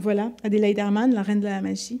 Donc voilà, Adélaïde Herrmann, la reine de la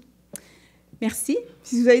magie. Merci.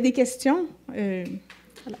 Si vous avez des questions,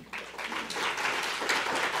 voilà.